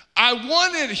 I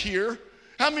want it here.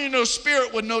 How many of you know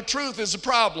spirit with no truth is a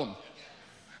problem?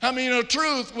 How many of you know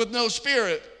truth with no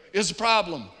spirit is a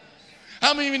problem?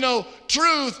 How many of you know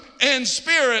truth and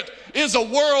spirit is a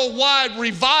worldwide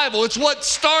revival? It's what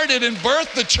started and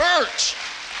birthed the church.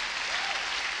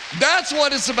 That's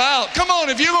what it's about. Come on,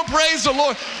 if you're going to praise the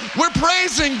Lord, we're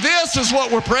praising, this is what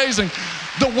we're praising.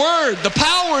 The Word, the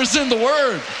power is in the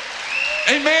Word.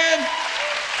 Amen?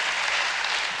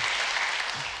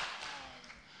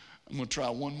 I'm going to try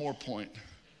one more point.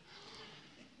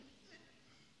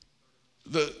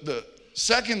 The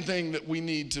second thing that we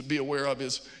need to be aware of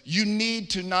is you need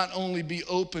to not only be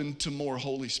open to more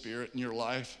Holy Spirit in your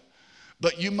life,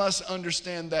 but you must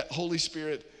understand that Holy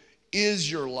Spirit is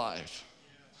your life.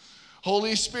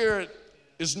 Holy Spirit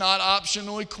is not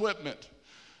optional equipment.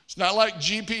 It's not like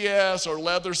GPS or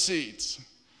leather seats.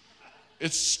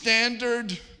 It's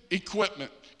standard equipment.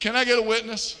 Can I get a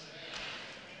witness?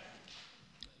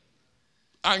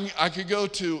 I could go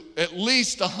to at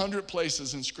least 100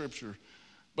 places in Scripture,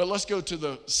 but let's go to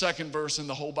the second verse in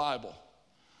the whole Bible.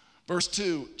 Verse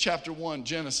 2, chapter 1,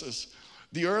 Genesis.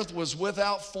 The earth was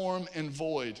without form and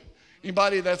void.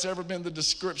 Anybody that's ever been the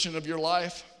description of your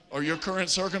life or your current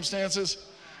circumstances?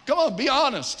 Come on, be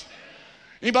honest.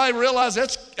 Anybody realize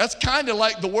that's kind of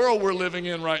like the world we're living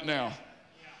in right now?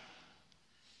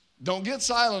 Don't get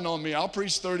silent on me. I'll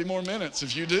preach 30 more minutes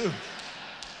if you do.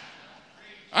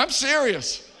 I'm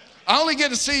serious. I only get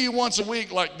to see you once a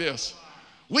week like this.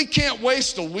 We can't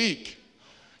waste a week.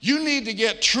 You need to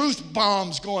get truth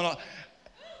bombs going on.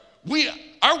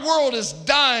 Our world is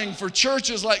dying for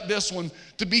churches like this one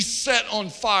to be set on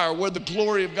fire where the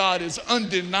glory of God is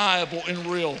undeniable and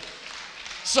real.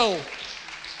 So,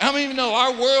 how many of you know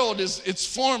our world it's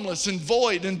formless and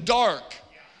void and dark?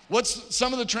 What's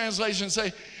some of the translations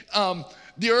say?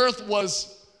 The earth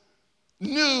was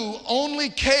new, only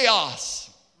chaos.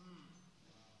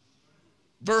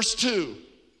 Verse 2.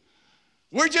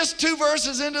 We're just 2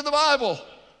 verses into the Bible.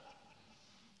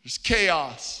 There's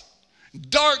chaos.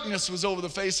 Darkness was over the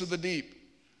face of the deep.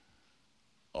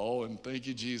 Oh, and thank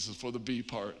you, Jesus, for the B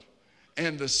part.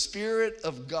 And the Spirit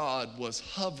of God was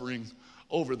hovering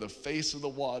over the face of the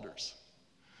waters.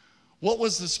 What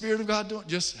was the Spirit of God doing?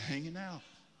 Just hanging out.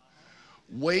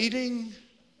 Waiting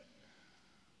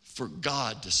for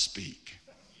God to speak.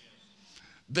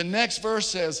 The next verse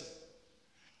says,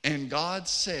 and God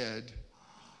said,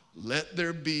 let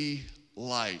there be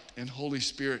light. And Holy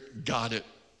Spirit got it.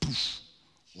 Poof,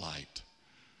 light.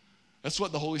 That's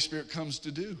what the Holy Spirit comes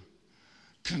to do.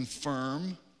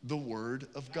 Confirm the Word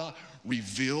of God.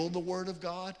 Reveal the Word of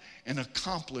God and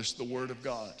accomplish the Word of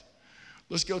God.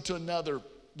 Let's go to another.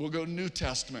 We'll go to New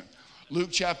Testament. Luke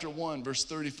chapter 1, verse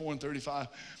 34 and 35.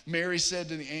 Mary said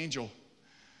to the angel,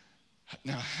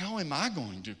 now how am I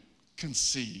going to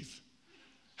conceive?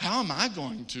 How am I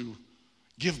going to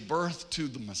give birth to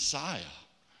the Messiah?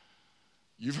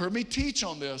 You've heard me teach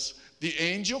on this. The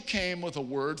angel came with a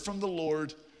word from the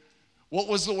Lord. What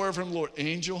was the word from the Lord?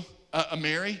 Angel,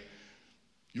 Mary,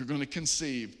 you're going to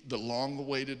conceive the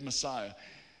long-awaited Messiah.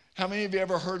 How many of you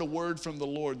ever heard a word from the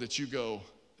Lord that you go,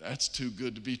 that's too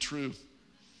good to be true?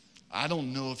 I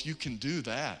don't know if you can do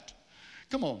that.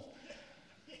 Come on.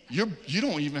 You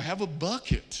don't even have a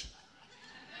bucket.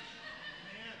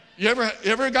 You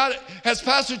ever got it? Has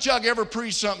Pastor Chuck ever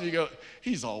preached something you go,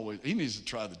 he needs to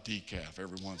try the decaf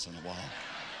every once in a while.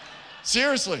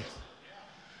 Seriously.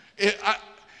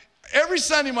 Every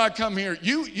Sunday when I come here,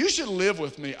 you should live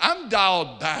with me. I'm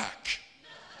dialed back.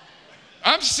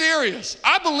 I'm serious.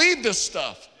 I believe this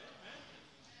stuff.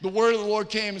 The word of the Lord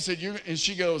came and said, and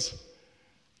she goes,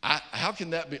 how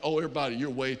can that be? Oh, everybody, you're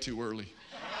way too early.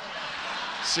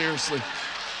 Seriously.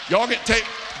 Y'all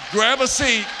grab a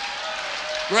seat.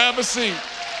 Grab a seat.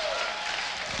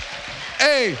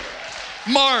 Hey,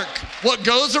 Mark, what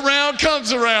goes around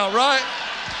comes around, right?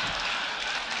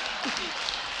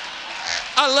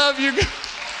 I love you.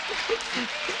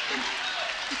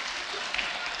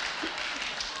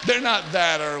 They're not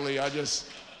that early.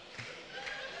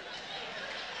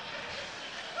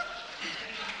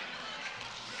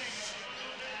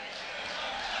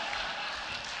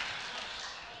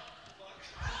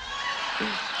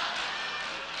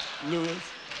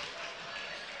 Lewis.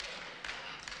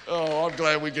 Oh, I'm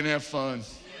glad we can have fun.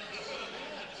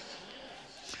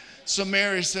 So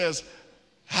Mary says,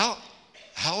 how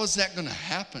is that going to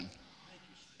happen?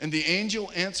 And the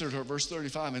angel answered her, verse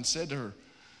 35, and said to her,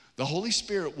 the Holy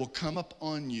Spirit will come up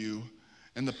on you,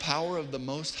 and the power of the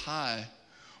Most High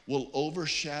will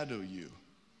overshadow you.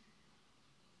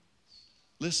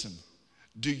 Listen,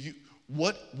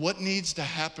 what needs to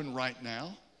happen right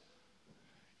now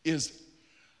is,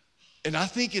 and I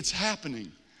think it's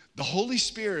happening, the Holy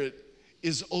Spirit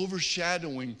is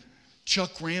overshadowing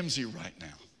Chuck Ramsey right now.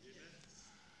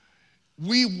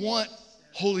 We want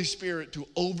Holy Spirit to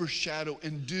overshadow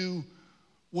and do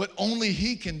what only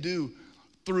He can do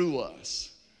through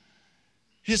us.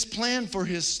 His plan for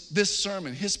this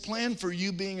sermon, His plan for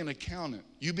you being an accountant,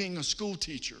 you being a school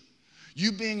teacher,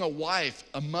 you being a wife,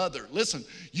 a mother, listen,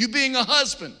 you being a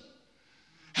husband.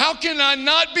 How can I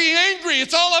not be angry?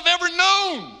 It's all I've ever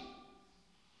known.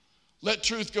 Let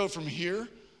truth go from here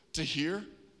to here,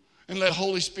 and let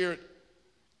Holy Spirit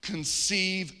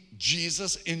conceive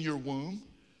Jesus in your womb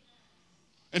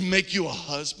and make you a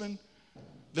husband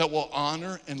that will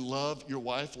honor and love your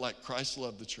wife like Christ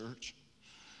loved the church.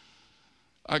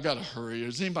 I got to hurry.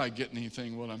 Is anybody getting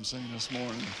anything what I'm saying this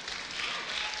morning?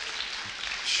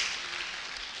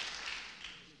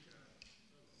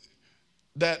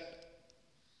 That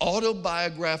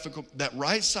autobiographical, that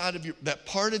right side of you, that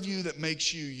part of you that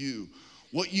makes you you,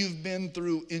 what you've been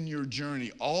through in your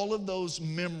journey, all of those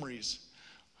memories.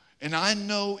 And I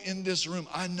know in this room,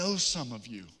 I know some of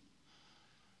you.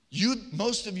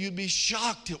 Most of you'd be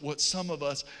shocked at what some of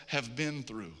us have been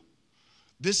through.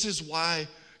 This is why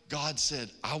God said,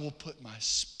 I will put my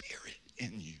spirit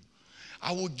in you.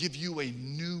 I will give you a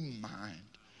new mind.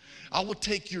 I will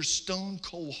take your stone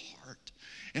cold heart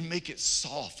and make it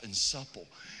soft and supple.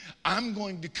 I'm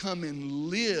going to come and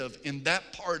live in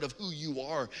that part of who you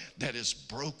are that is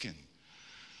broken.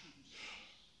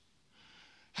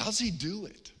 How's He do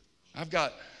it? I've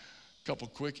got a couple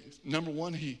quick. Number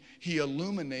one, he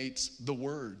illuminates the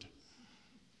word.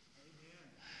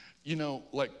 You know,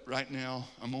 like right now,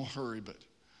 I'm gonna hurry, but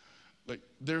like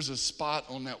there's a spot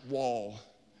on that wall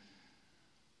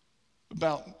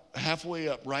about halfway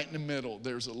up, right in the middle.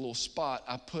 There's a little spot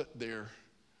I put there.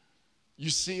 You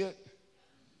see it?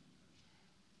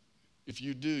 If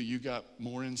you do, you got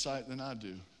more insight than I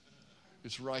do.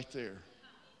 It's right there.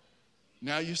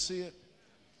 Now you see it?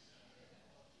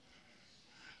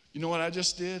 You know what I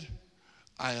just did?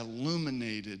 I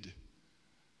illuminated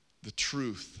the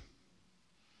truth.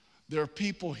 There are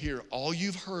people here, all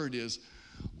you've heard is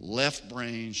left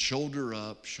brain, shoulder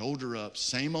up,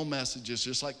 same old messages,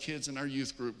 just like kids in our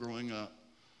youth group growing up.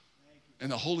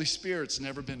 And the Holy Spirit's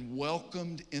never been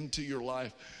welcomed into your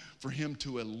life for him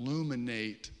to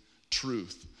illuminate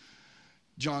truth.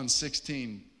 John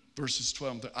 16, verses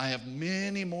 12. I have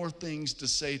many more things to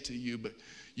say to you, but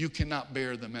you cannot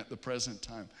bear them at the present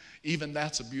time. Even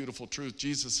that's a beautiful truth.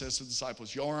 Jesus says to the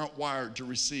disciples, you aren't wired to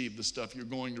receive the stuff you're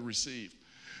going to receive.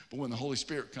 But when the Holy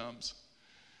Spirit comes,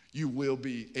 you will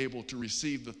be able to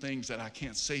receive the things that I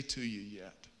can't say to you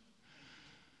yet.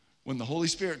 When the Holy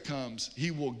Spirit comes,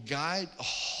 he will guide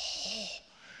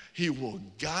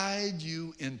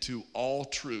you into all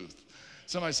truth.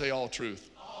 Somebody say all truth.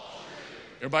 All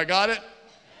truth. Everybody got it? Yes.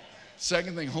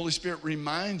 Second thing, Holy Spirit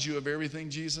reminds you of everything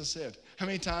Jesus said. How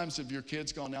many times have your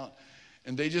kids gone out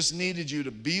and they just needed you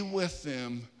to be with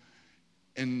them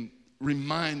and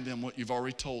remind them what you've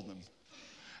already told them?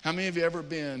 How many of you ever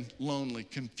been lonely,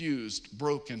 confused,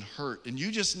 broken, hurt, and you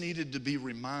just needed to be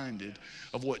reminded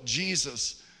of what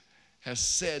Jesus has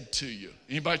said to you?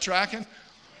 Anybody tracking?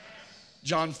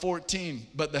 John 14,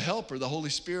 but the Helper, the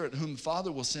Holy Spirit, whom the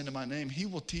Father will send in my name, he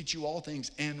will teach you all things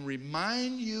and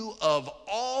remind you of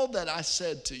all that I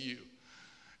said to you.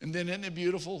 And then isn't it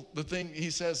beautiful, the thing he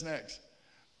says next?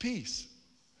 Peace.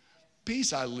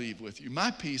 Peace I leave with you. My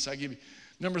peace I give you.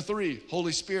 Number 3,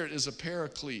 Holy Spirit is a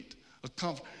paraclete, a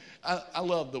comfort. I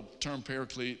love the term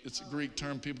paraclete. It's a Greek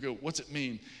term. People go, what's it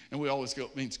mean? And we always go,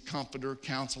 it means comforter,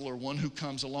 counselor, one who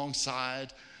comes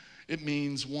alongside. It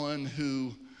means one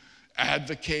who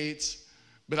advocates.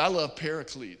 But I love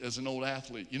paraclete as an old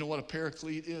athlete. You know what a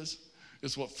paraclete is?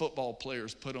 It's what football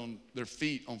players put on their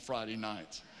feet on Friday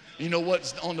nights. You know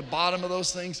what's on the bottom of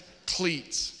those things?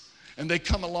 Cleats. And they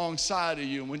come alongside of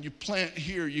you. And when you plant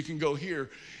here, you can go here.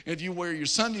 And if you wear your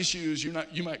Sunday shoes, you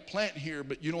might plant here,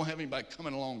 but you don't have anybody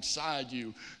coming alongside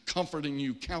you, comforting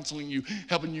you, counseling you,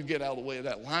 helping you get out of the way of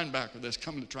that linebacker that's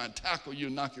coming to try and tackle you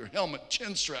and knock your helmet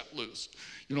chin strap loose.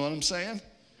 You know what I'm saying?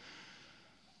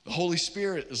 The Holy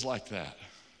Spirit is like that.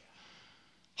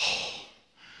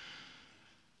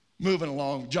 Moving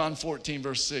along, John 14,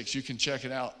 verse 6. You can check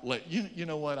it out. You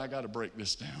know what? I got to break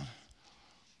this down.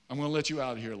 I'm going to let you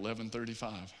out of here at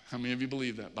 11:35. How many of you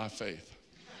believe that by faith?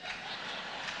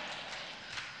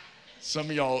 Some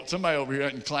of y'all, somebody over here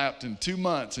hadn't clapped in 2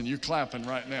 months, and you're clapping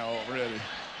right now already.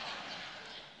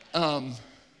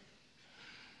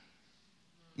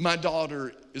 My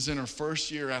daughter is in her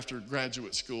first year after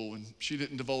graduate school, and she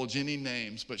didn't divulge any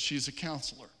names, but she's a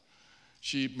counselor.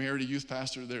 She married a youth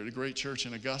pastor there at a great church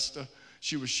in Augusta.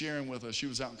 She was sharing with us. She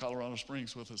was out in Colorado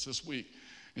Springs with us this week,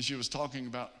 and she was talking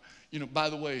about, by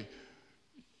the way,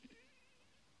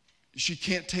 she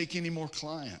can't take any more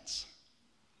clients.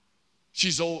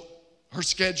 She's old. Her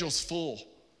schedule's full.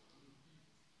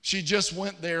 She just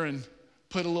went there and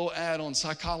put a little ad on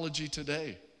Psychology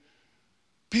Today.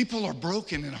 People are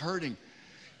broken and hurting.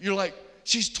 You're like,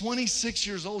 she's 26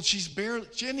 years old. She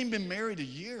hadn't even been married a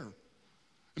year.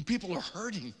 And people are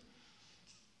hurting.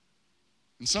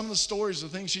 And some of the stories, the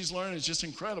things she's learned is just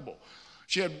incredible.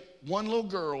 She had one little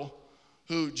girl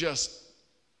who just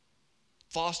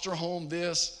foster home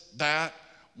this, that,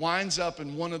 winds up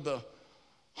in one of the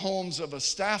homes of a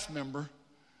staff member,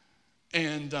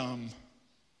 and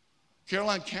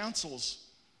Caroline counsels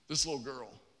this little girl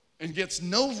and gets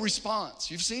no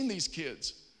response. You've seen these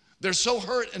kids. They're so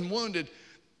hurt and wounded,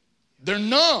 they're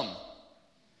numb.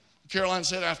 Caroline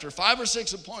said after 5 or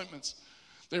 6 appointments,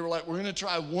 they were like, we're going to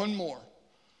try one more,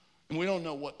 and we don't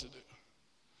know what to do.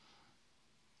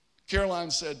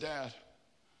 Caroline said, Dad,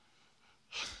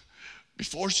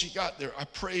 before she got there, I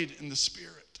prayed in the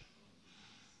Spirit.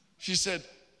 She said,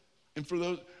 and for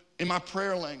those, in my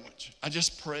prayer language, I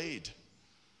just prayed.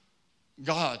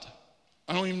 God,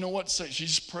 I don't even know what to say. She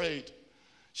just prayed.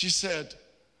 She said,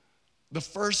 the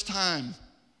first time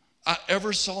I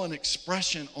ever saw an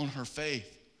expression on her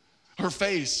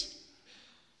face,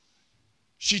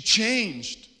 she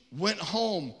changed, went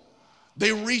home.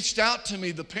 They reached out to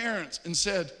me, the parents, and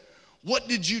said, what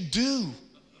did you do?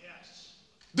 Yes.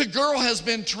 The girl has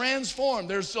been transformed.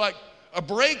 There's like a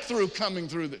breakthrough coming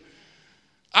through the.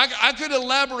 I could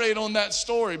elaborate on that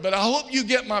story, but I hope you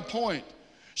get my point.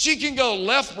 She can go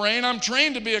left brain. I'm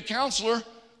trained to be a counselor.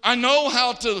 I know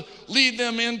how to lead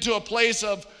them into a place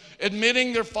of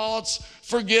admitting their faults,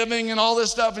 forgiving, and all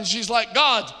this stuff. And she's like,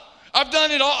 God, I've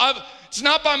done it all. It's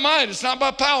not by might. It's not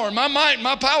by power. My might,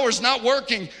 my power is not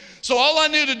working. So all I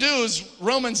need to do is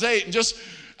Romans 8 and just,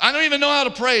 I don't even know how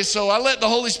to pray, so I let the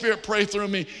Holy Spirit pray through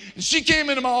me. And she came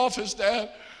into my office,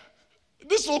 Dad.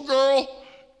 This little girl,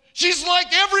 she's like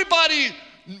everybody,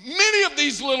 many of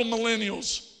these little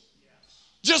millennials.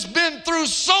 Just been through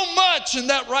so much, and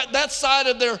that side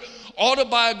of their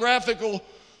autobiographical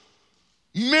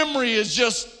memory is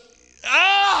just,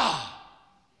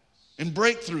 and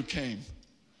breakthrough came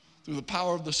through the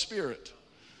power of the Spirit.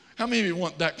 How many of you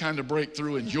want that kind of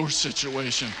breakthrough in your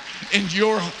situation, in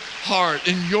your heart,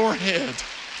 in your head?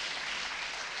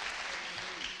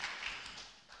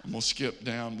 And we'll skip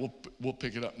down. We'll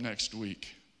pick it up next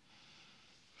week.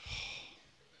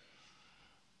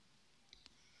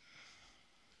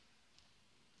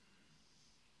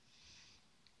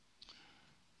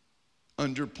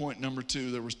 Under point number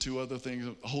 2, there was 2 other things.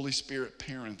 The Holy Spirit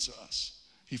parents us.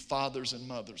 He fathers and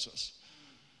mothers us.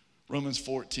 Romans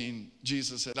 14,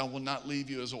 Jesus said, I will not leave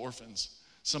you as orphans.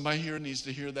 Somebody here needs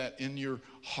to hear that in your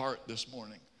heart this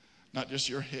morning, not just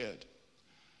your head.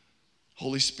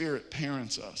 Holy Spirit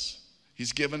parents us.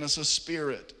 He's given us a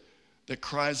spirit that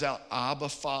cries out, Abba,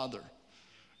 Father.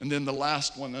 And then the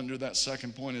last one under that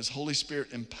second point is Holy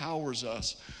Spirit empowers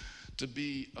us to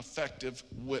be effective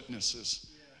witnesses.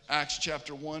 Acts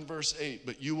chapter 1, verse 8,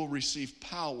 but you will receive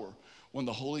power when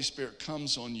the Holy Spirit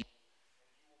comes on you.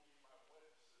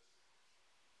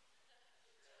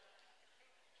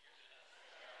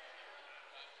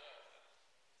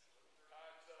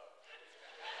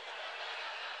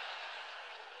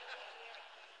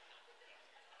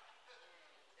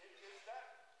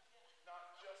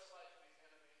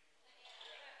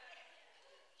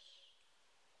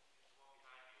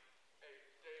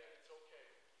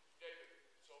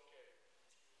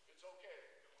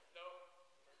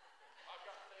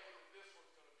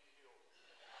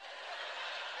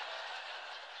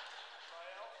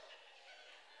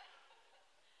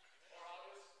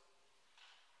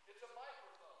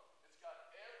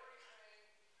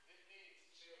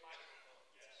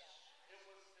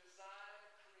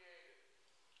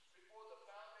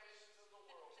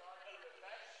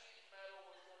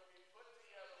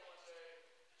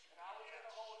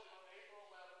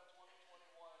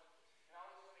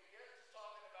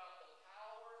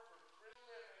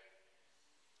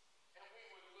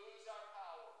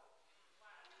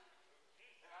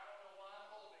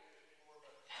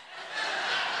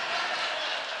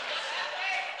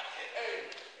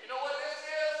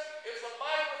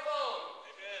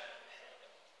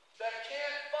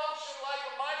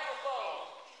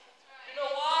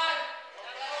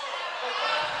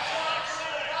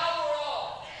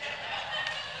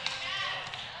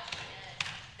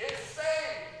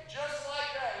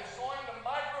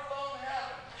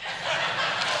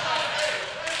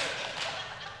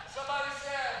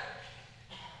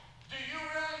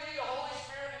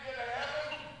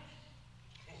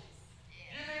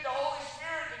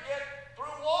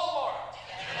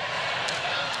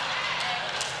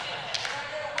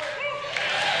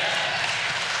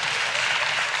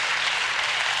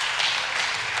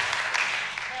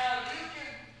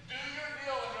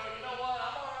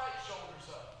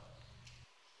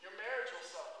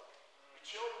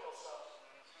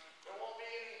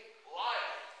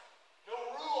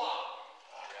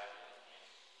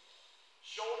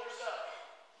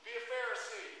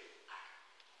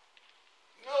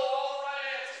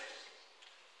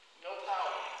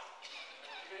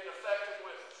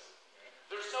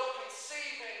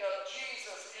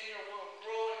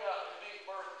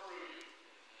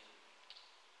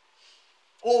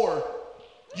 Or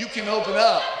you can open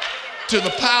up to the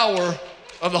power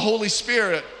of the Holy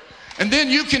Spirit, and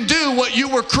then you can do what you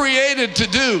were created to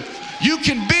do. You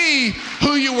can be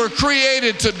who you were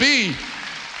created to be.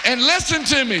 And listen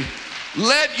to me.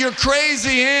 Let your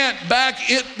crazy aunt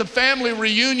back at the family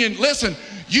reunion, listen,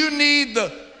 you need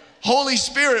the Holy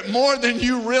Spirit more than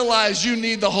you realize you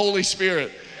need the Holy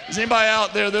Spirit. Is anybody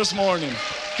out there this morning?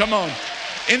 Come on.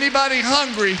 Anybody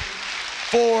hungry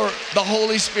for the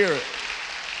Holy Spirit?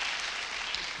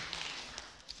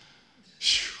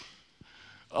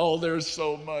 Oh, there's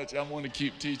so much. I want to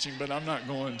keep teaching, but I'm not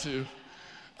going to.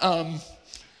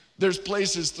 There's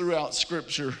places throughout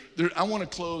Scripture. I want to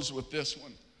close with this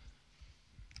one.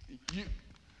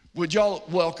 Would y'all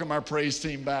welcome our praise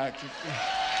team back?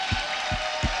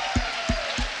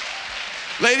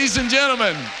 Ladies and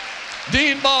gentlemen,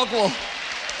 Dean Balkwell.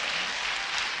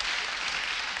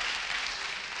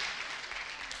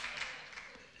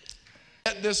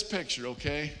 Get this picture,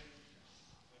 okay?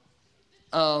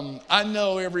 I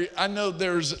know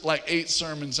there's like 8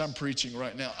 sermons I'm preaching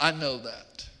right now. I know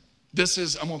that.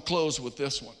 I'm going to close with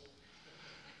this one.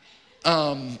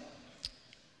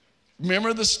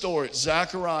 Remember the story,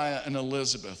 Zachariah and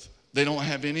Elizabeth. They don't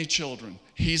have any children.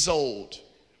 He's old.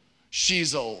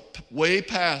 She's old. Way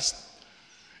past.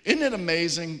 Isn't it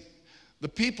amazing? The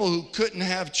people who couldn't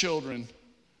have children,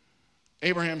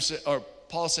 Abraham said, or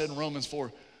Paul said in Romans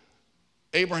 4,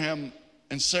 Abraham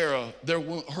and Sarah,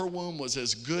 her womb was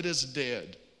as good as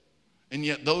dead. And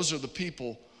yet those are the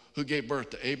people who gave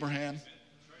birth to Abraham,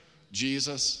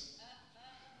 Jesus.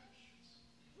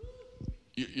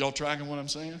 Y'all tracking what I'm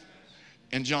saying?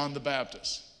 And John the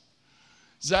Baptist.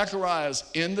 Zachariah's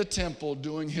in the temple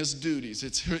doing his duties.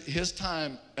 It's his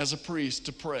time as a priest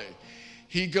to pray.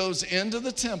 He goes into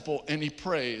the temple and he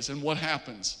prays. And what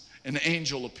happens? An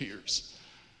angel appears.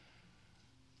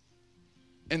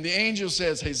 And the angel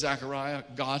says, hey, Zachariah,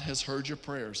 God has heard your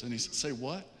prayers. And he said, say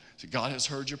what? He said, God has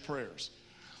heard your prayers.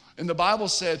 And the Bible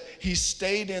said he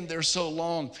stayed in there so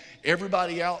long,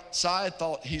 everybody outside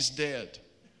thought he's dead.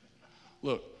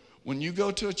 Look, when you go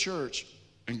to a church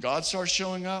and God starts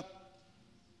showing up,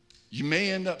 you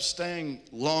may end up staying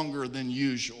longer than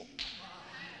usual.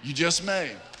 You just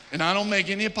may. And I don't make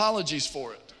any apologies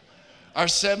for it. Our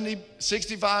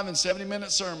 65 and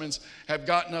 70-minute sermons have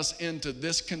gotten us into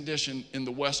this condition in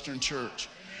the Western church.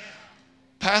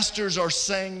 Pastors are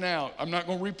saying now, I'm not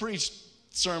going to re-preach the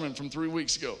sermon from 3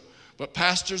 weeks ago, but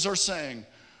pastors are saying,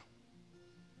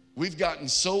 we've gotten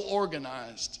so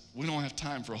organized, we don't have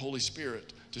time for Holy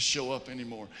Spirit to show up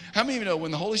anymore. How many of you know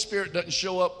when the Holy Spirit doesn't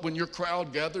show up when your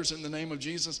crowd gathers in the name of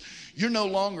Jesus, you're no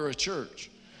longer a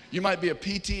church. You might be a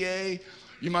PTA,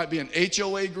 you might be an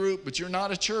HOA group, but you're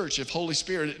not a church if Holy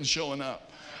Spirit isn't showing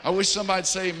up. I wish somebody'd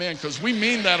say amen, because we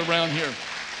mean that around here.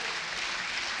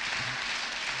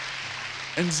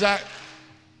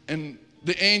 And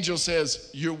the angel says,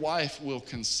 your wife will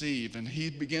conceive. And he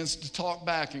begins to talk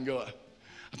back and go,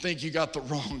 I think you got the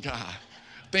wrong guy.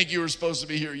 I think you were supposed to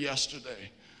be here yesterday.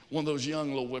 One of those young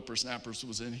little whippersnappers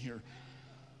was in here.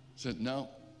 Said, no.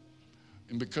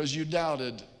 And because you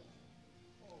doubted,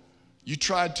 you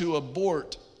tried to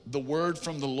abort the word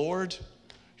from the Lord,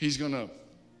 he's going to,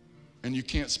 and you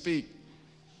can't speak.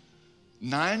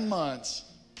 9 months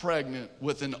pregnant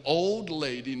with an old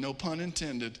lady, no pun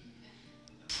intended,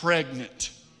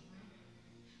 pregnant.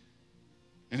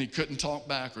 And he couldn't talk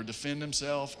back or defend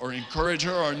himself or encourage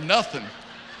her or nothing.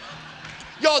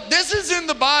 Y'all, this is in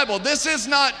the Bible. This is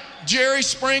not Jerry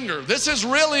Springer. This is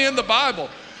really in the Bible.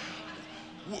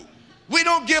 We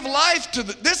don't give life to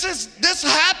this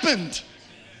happened.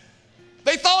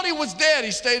 They thought he was dead.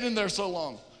 He stayed in there so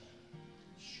long.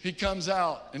 He comes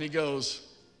out and he goes,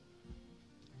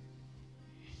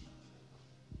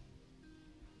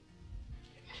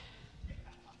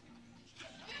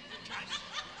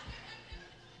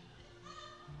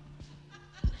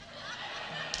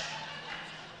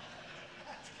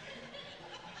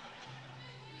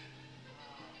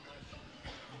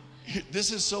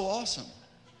 this is so awesome.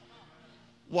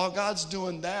 While God's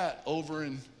doing that over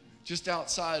in just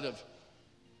outside of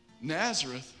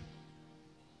Nazareth,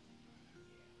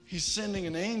 he's sending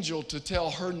an angel to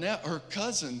tell her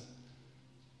cousin,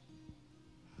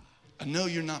 I know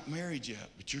you're not married yet,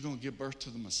 but you're going to give birth to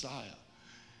the Messiah.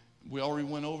 We already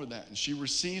went over that, and she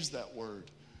receives that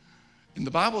word. And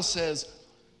the Bible says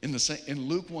in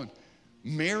Luke 1,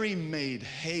 Mary made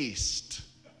haste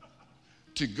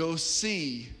to go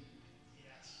see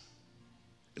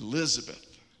Elizabeth.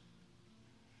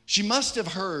 She must have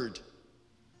heard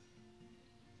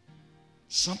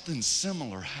something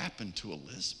similar happened to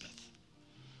Elizabeth.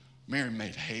 Mary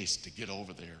made haste to get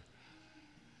over there.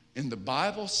 And the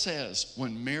Bible says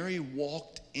when Mary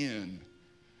walked in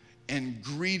and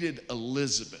greeted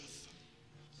Elizabeth,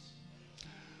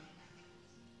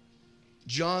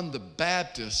 John the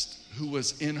Baptist, who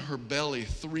was in her belly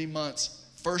 3 months,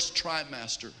 first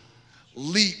trimester,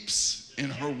 leaps in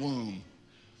her womb.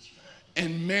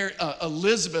 And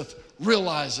Elizabeth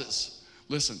realizes,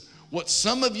 listen, what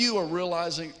some of you are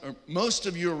realizing, or most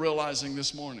of you are realizing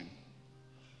this morning,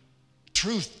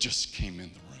 truth just came in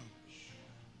the room.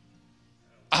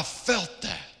 I felt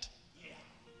that.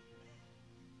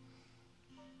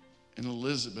 And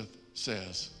Elizabeth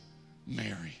says,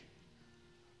 Mary,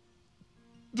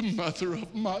 the mother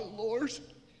of my Lord,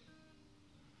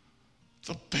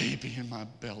 the baby in my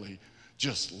belly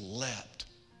just leapt,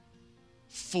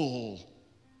 full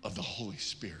of the Holy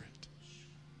Spirit.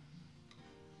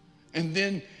 And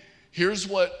then here's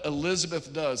what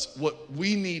Elizabeth does, what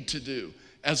we need to do,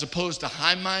 as opposed to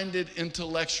high-minded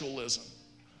intellectualism.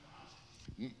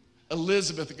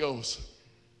 Elizabeth goes,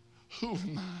 who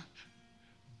am I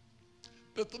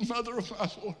that the mother of my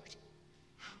Lord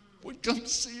would come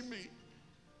see me?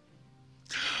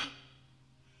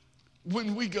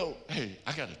 When we go, hey,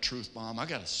 I got a truth bomb, I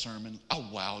got a sermon, I'll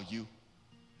wow you.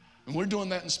 And we're doing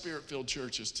that in Spirit-filled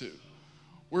churches too.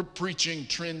 We're preaching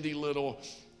trendy little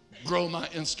grow my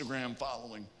Instagram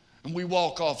following. And we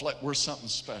walk off like we're something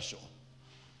special.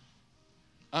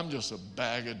 I'm just a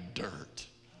bag of dirt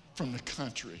from the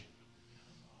country.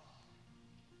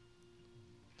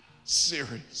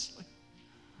 Seriously.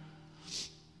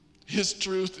 His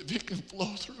truth, if it can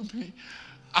flow through me,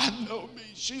 I know me.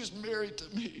 She's married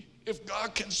to me. If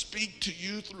God can speak to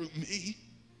you through me,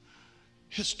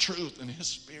 his truth and his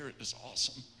spirit is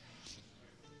awesome.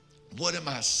 What am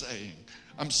I saying?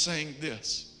 I'm saying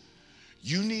this.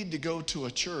 You need to go to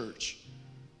a church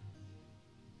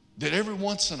that every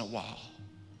once in a while,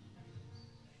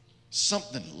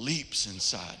 something leaps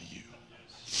inside of you.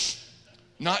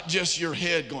 Not just your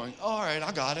head going, all right,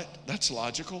 I got it. That's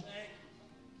logical.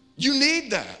 You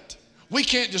need that. We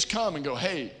can't just come and go,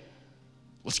 hey,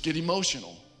 let's get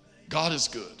emotional. God is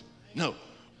good. No,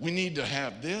 we need to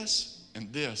have this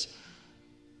and this.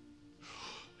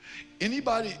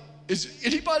 Is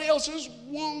anybody else's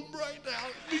womb right now?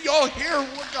 Do y'all hear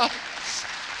what God?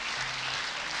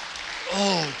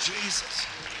 Oh, Jesus.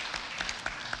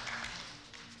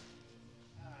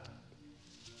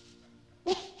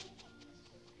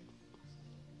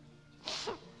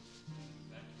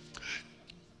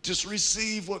 Just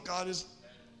receive what God is.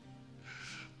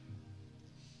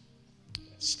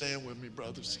 Stand with me,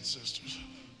 brothers and sisters.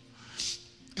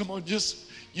 Come on,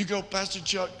 you go, Pastor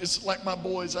Chuck, it's like my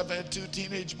boys. I've had 2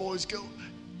 teenage boys go,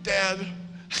 Dad,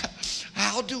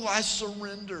 how do I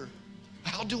surrender?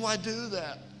 How do I do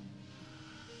that?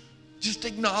 Just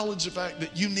acknowledge the fact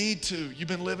that you need to. You've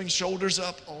been living shoulders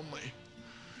up only.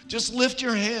 Just lift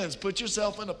your hands. Put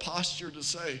yourself in a posture to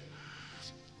say,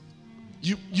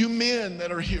 you men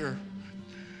that are here,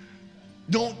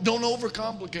 don't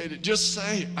overcomplicate it. Just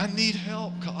say, I need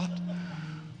help, God.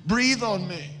 Breathe on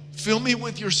me. Fill me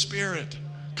with your spirit.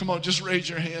 Come on, just raise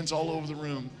your hands all over the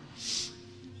room.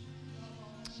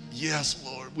 Yes,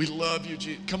 Lord, we love you,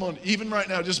 Jesus. Come on, even right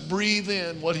now, just breathe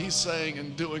in what he's saying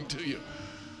and doing to you.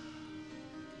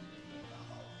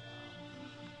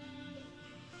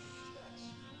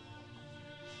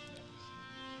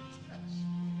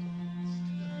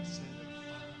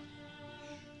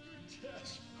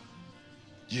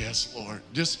 Yes, Lord.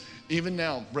 Just even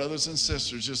now, brothers and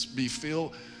sisters, just be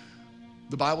filled.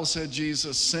 The Bible said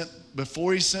Jesus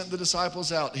before he sent the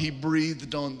disciples out, he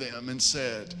breathed on them and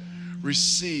said,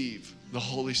 receive the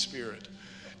Holy Spirit.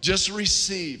 Just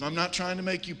receive. I'm not trying to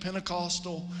make you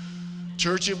Pentecostal,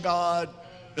 Church of God,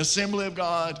 Assembly of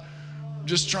God,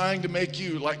 just trying to make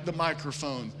you like the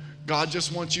microphone. God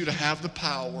just wants you to have the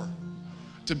power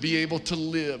to be able to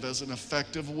live as an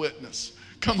effective witness.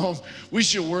 Come on, we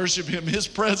should worship him. His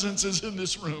presence is in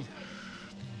this room.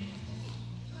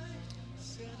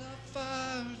 Set a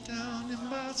fire down in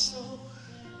my soul,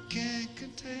 can't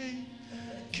contain,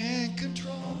 can't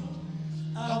control.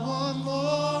 I want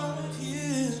more of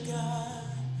you, God.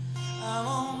 I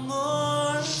want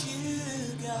more of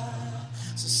you, God.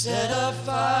 So set a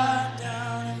fire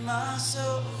down in my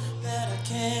soul that I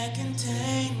can't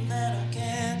contain, that I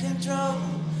can't control.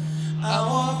 I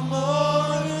want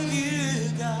more of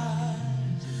you, God.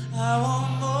 I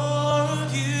want more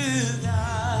of you,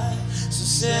 God. So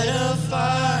set a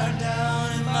fire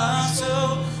down in my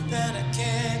soul that I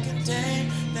can't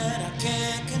contain, that I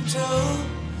can't control.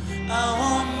 I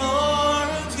want more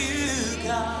of you,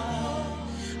 God.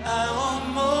 I want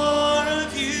more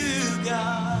of you,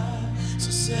 God.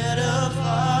 So set a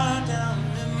fire down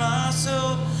in my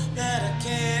soul that I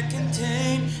can't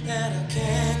contain, that I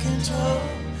can't control.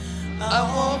 I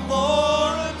want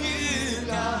more of you,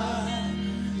 God.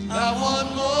 I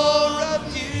want more of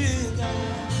you,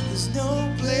 God. There's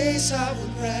no place I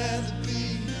would rather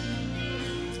be.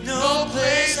 No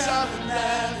place I would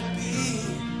rather be.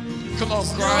 Come on,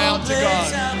 cry out to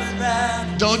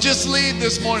God. Don't just leave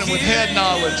this morning with head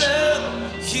knowledge.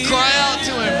 Cry out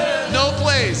to him. No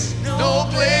place. No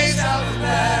place I would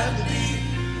rather be.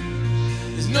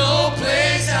 There's no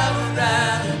place I would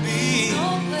rather be.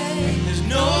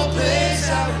 No place I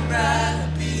would rather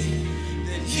be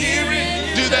than here in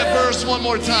you. Do that verse one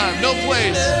more time. No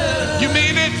place. You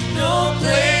mean it? No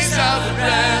place I would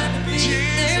rather be.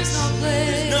 Jesus.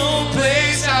 There's no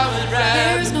place I would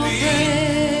rather be.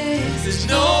 There's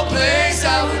no place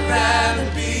I would rather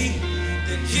be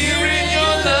than here in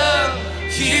your love.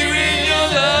 Here in your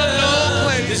love. No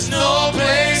place. There's no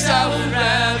place I would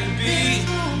rather be.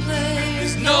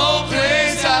 There's no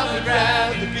place I would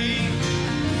rather be.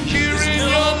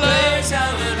 No place I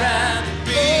would rather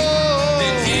be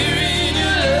than here in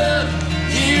your love.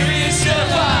 Here is your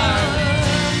fire.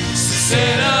 So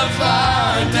set a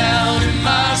fire down.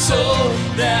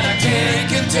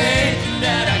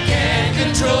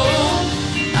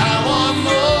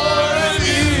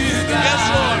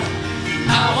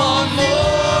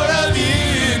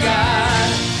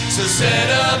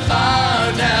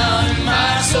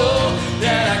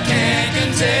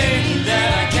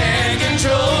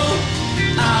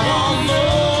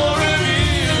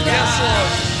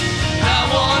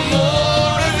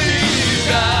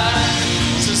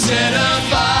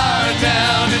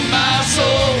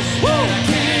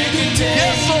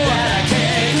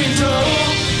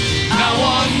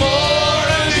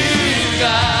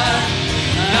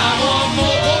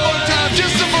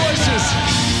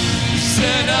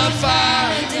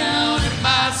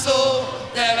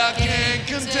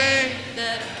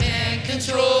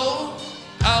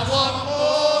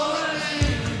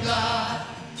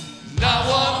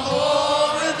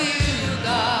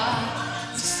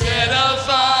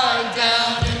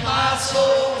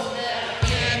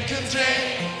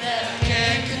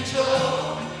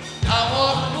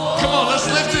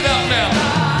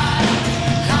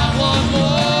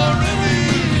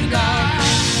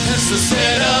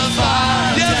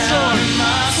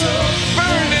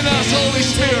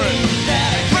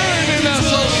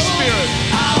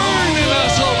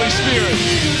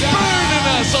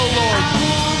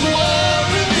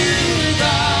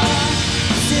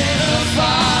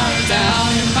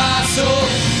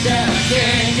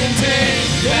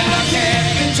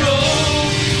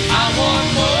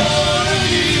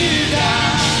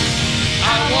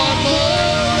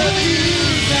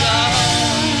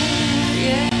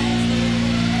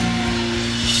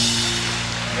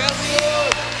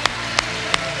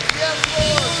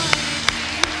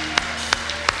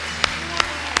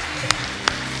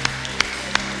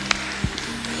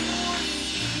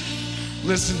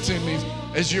 Listen to me,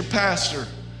 as your pastor,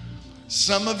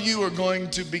 some of you are going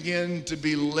to begin to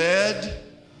be led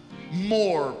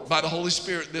more by the Holy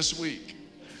Spirit this week.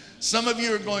 Some of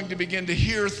you are going to begin to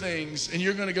hear things and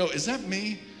you're going to go, is that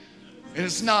me? And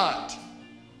it's not.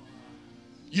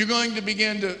 You're going to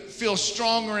begin to feel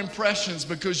stronger impressions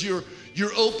because you're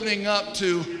opening up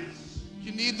to,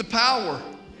 you need the power.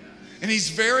 And he's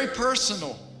very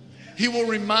personal. He will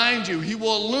remind you. He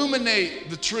will illuminate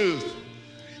the truth.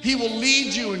 He will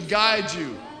lead you and guide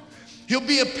you. He'll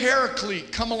be a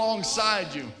paraclete, come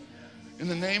alongside you. In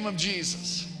the name of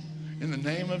Jesus. In the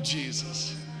name of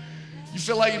Jesus. You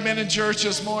feel like you've been in church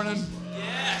this morning?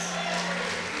 Yes.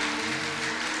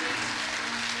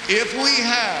 If we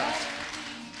have,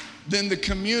 then the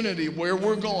community where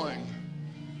we're going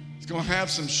is going to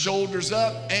have some shoulders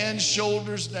up and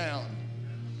shoulders down.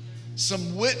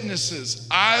 Some witnesses,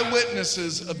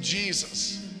 eyewitnesses of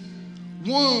Jesus.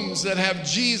 Wombs that have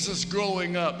Jesus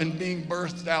growing up and being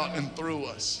birthed out and through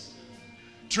us.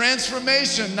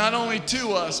 Transformation not only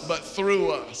to us, but through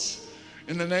us.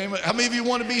 In the name of, how many of you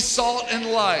want to be salt and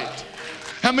light?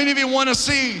 How many of you want to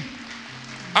see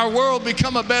our world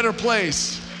become a better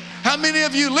place? How many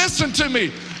of you, listen to me,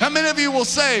 how many of you will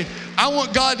say, I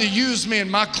want God to use me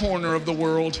in my corner of the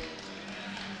world?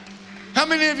 How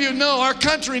many of you know our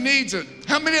country needs it?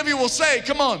 How many of you will say,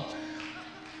 come on,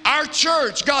 our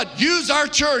church, God, use our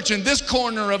church in this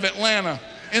corner of Atlanta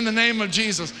in the name of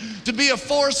Jesus to be a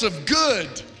force of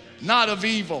good, not of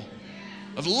evil,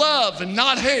 of love and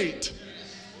not hate.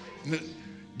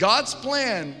 God's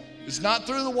plan is not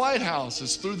through the White House,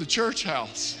 it's through the church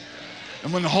house.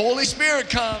 And when the Holy Spirit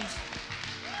comes,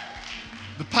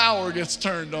 the power gets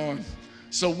turned on.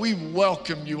 So we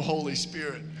welcome you, Holy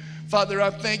Spirit. Father,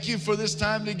 I thank you for this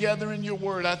time together in your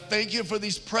word. I thank you for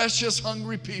these precious,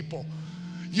 hungry people.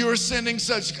 You are sending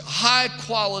such high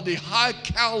quality, high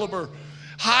caliber,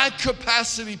 high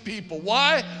capacity people.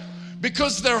 Why?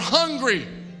 Because they're hungry.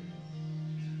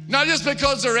 Not just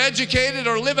because they're educated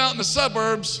or live out in the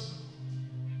suburbs.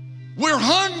 We're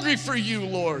hungry for you,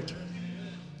 Lord.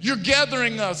 You're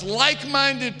gathering us,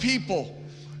 like-minded people,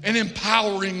 and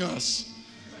empowering us.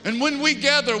 And when we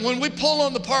gather, when we pull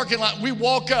on the parking lot, we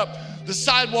walk up the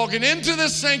sidewalk and into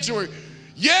this sanctuary.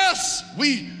 Yes,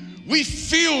 we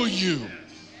feel you.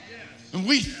 And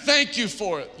we thank you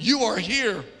for it. You are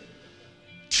here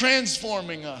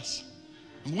transforming us.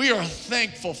 And we are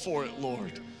thankful for it,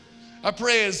 Lord. I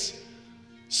pray as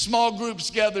small groups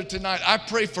gather tonight, I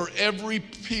pray for every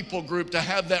people group to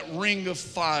have that ring of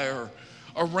fire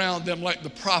around them, like the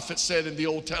prophet said in the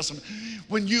Old Testament.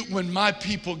 When my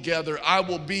people gather, I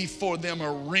will be for them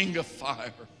a ring of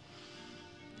fire.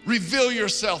 Reveal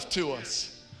yourself to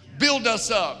us. Build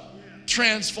us up.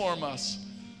 Transform us.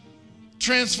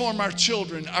 Transform our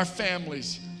children, our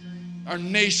families, our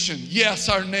nation. Yes,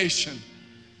 our nation.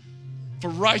 For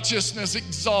righteousness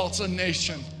exalts a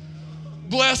nation.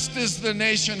 Blessed is the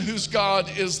nation whose God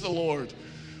is the Lord.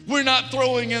 We're not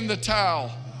throwing in the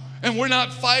towel, and we're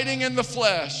not fighting in the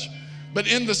flesh, but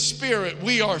in the spirit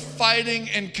we are fighting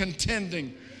and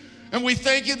contending. And we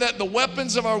thank you that the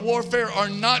weapons of our warfare are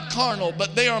not carnal,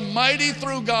 but they are mighty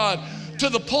through God to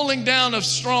the pulling down of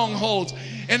strongholds.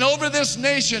 And over this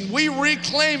nation, we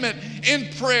reclaim it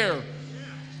in prayer.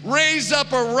 Raise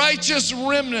up a righteous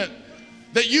remnant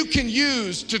that you can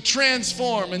use to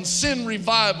transform and send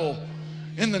revival.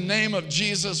 In the name of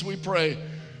Jesus, we pray.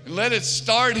 And let it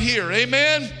start here.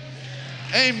 Amen?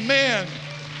 Amen.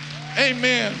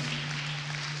 Amen.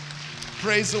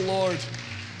 Praise the Lord.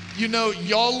 You know,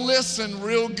 y'all listen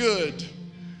real good.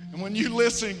 And when you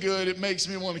listen good, it makes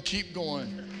me want to keep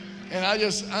going. And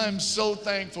I'm so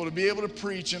thankful to be able to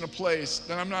preach in a place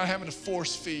that I'm not having to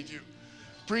force feed you.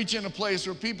 Preach in a place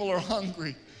where people are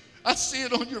hungry. I see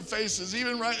it on your faces,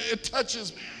 even right, it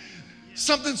touches me.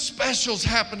 Something special's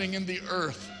happening in the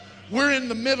earth. We're in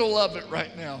the middle of it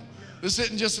right now. This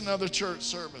isn't just another church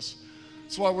service.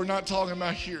 That's why we're not talking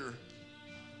about here.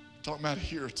 We're talking about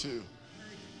here too.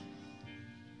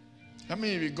 How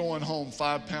many of you going home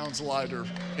 5 pounds lighter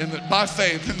by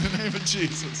faith in the name of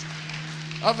Jesus?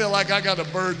 I feel like I got a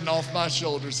burden off my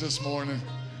shoulders this morning.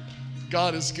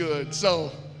 God is good.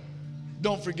 So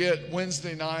don't forget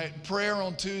Wednesday night, prayer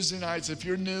on Tuesday nights. If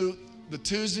you're new, the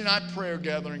Tuesday night prayer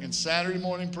gathering and Saturday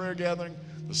morning prayer gathering,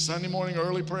 the Sunday morning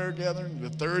early prayer gathering, the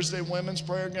Thursday women's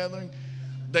prayer gathering,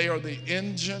 they are the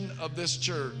engine of this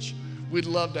church. We'd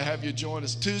love to have you join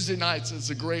us. Tuesday nights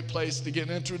is a great place to get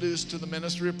introduced to the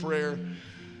ministry of prayer.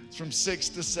 It's from 6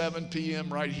 to 7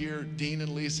 p.m. right here. Dean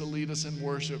and Lisa lead us in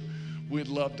worship. We'd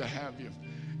love to have you.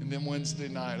 And then Wednesday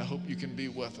night, I hope you can be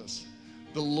with us.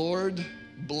 The Lord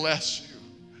bless you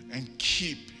and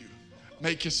keep you.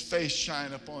 make his face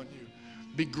shine upon you,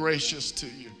 be gracious to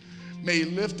you. May he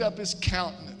lift up his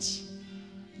countenance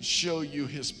and show you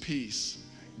his peace,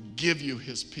 give you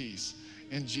his peace.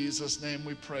 In Jesus' name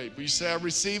we pray. Will you say, I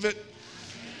receive it?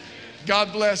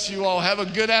 God bless you all. Have a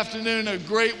good afternoon, a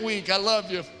great week. I love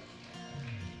you.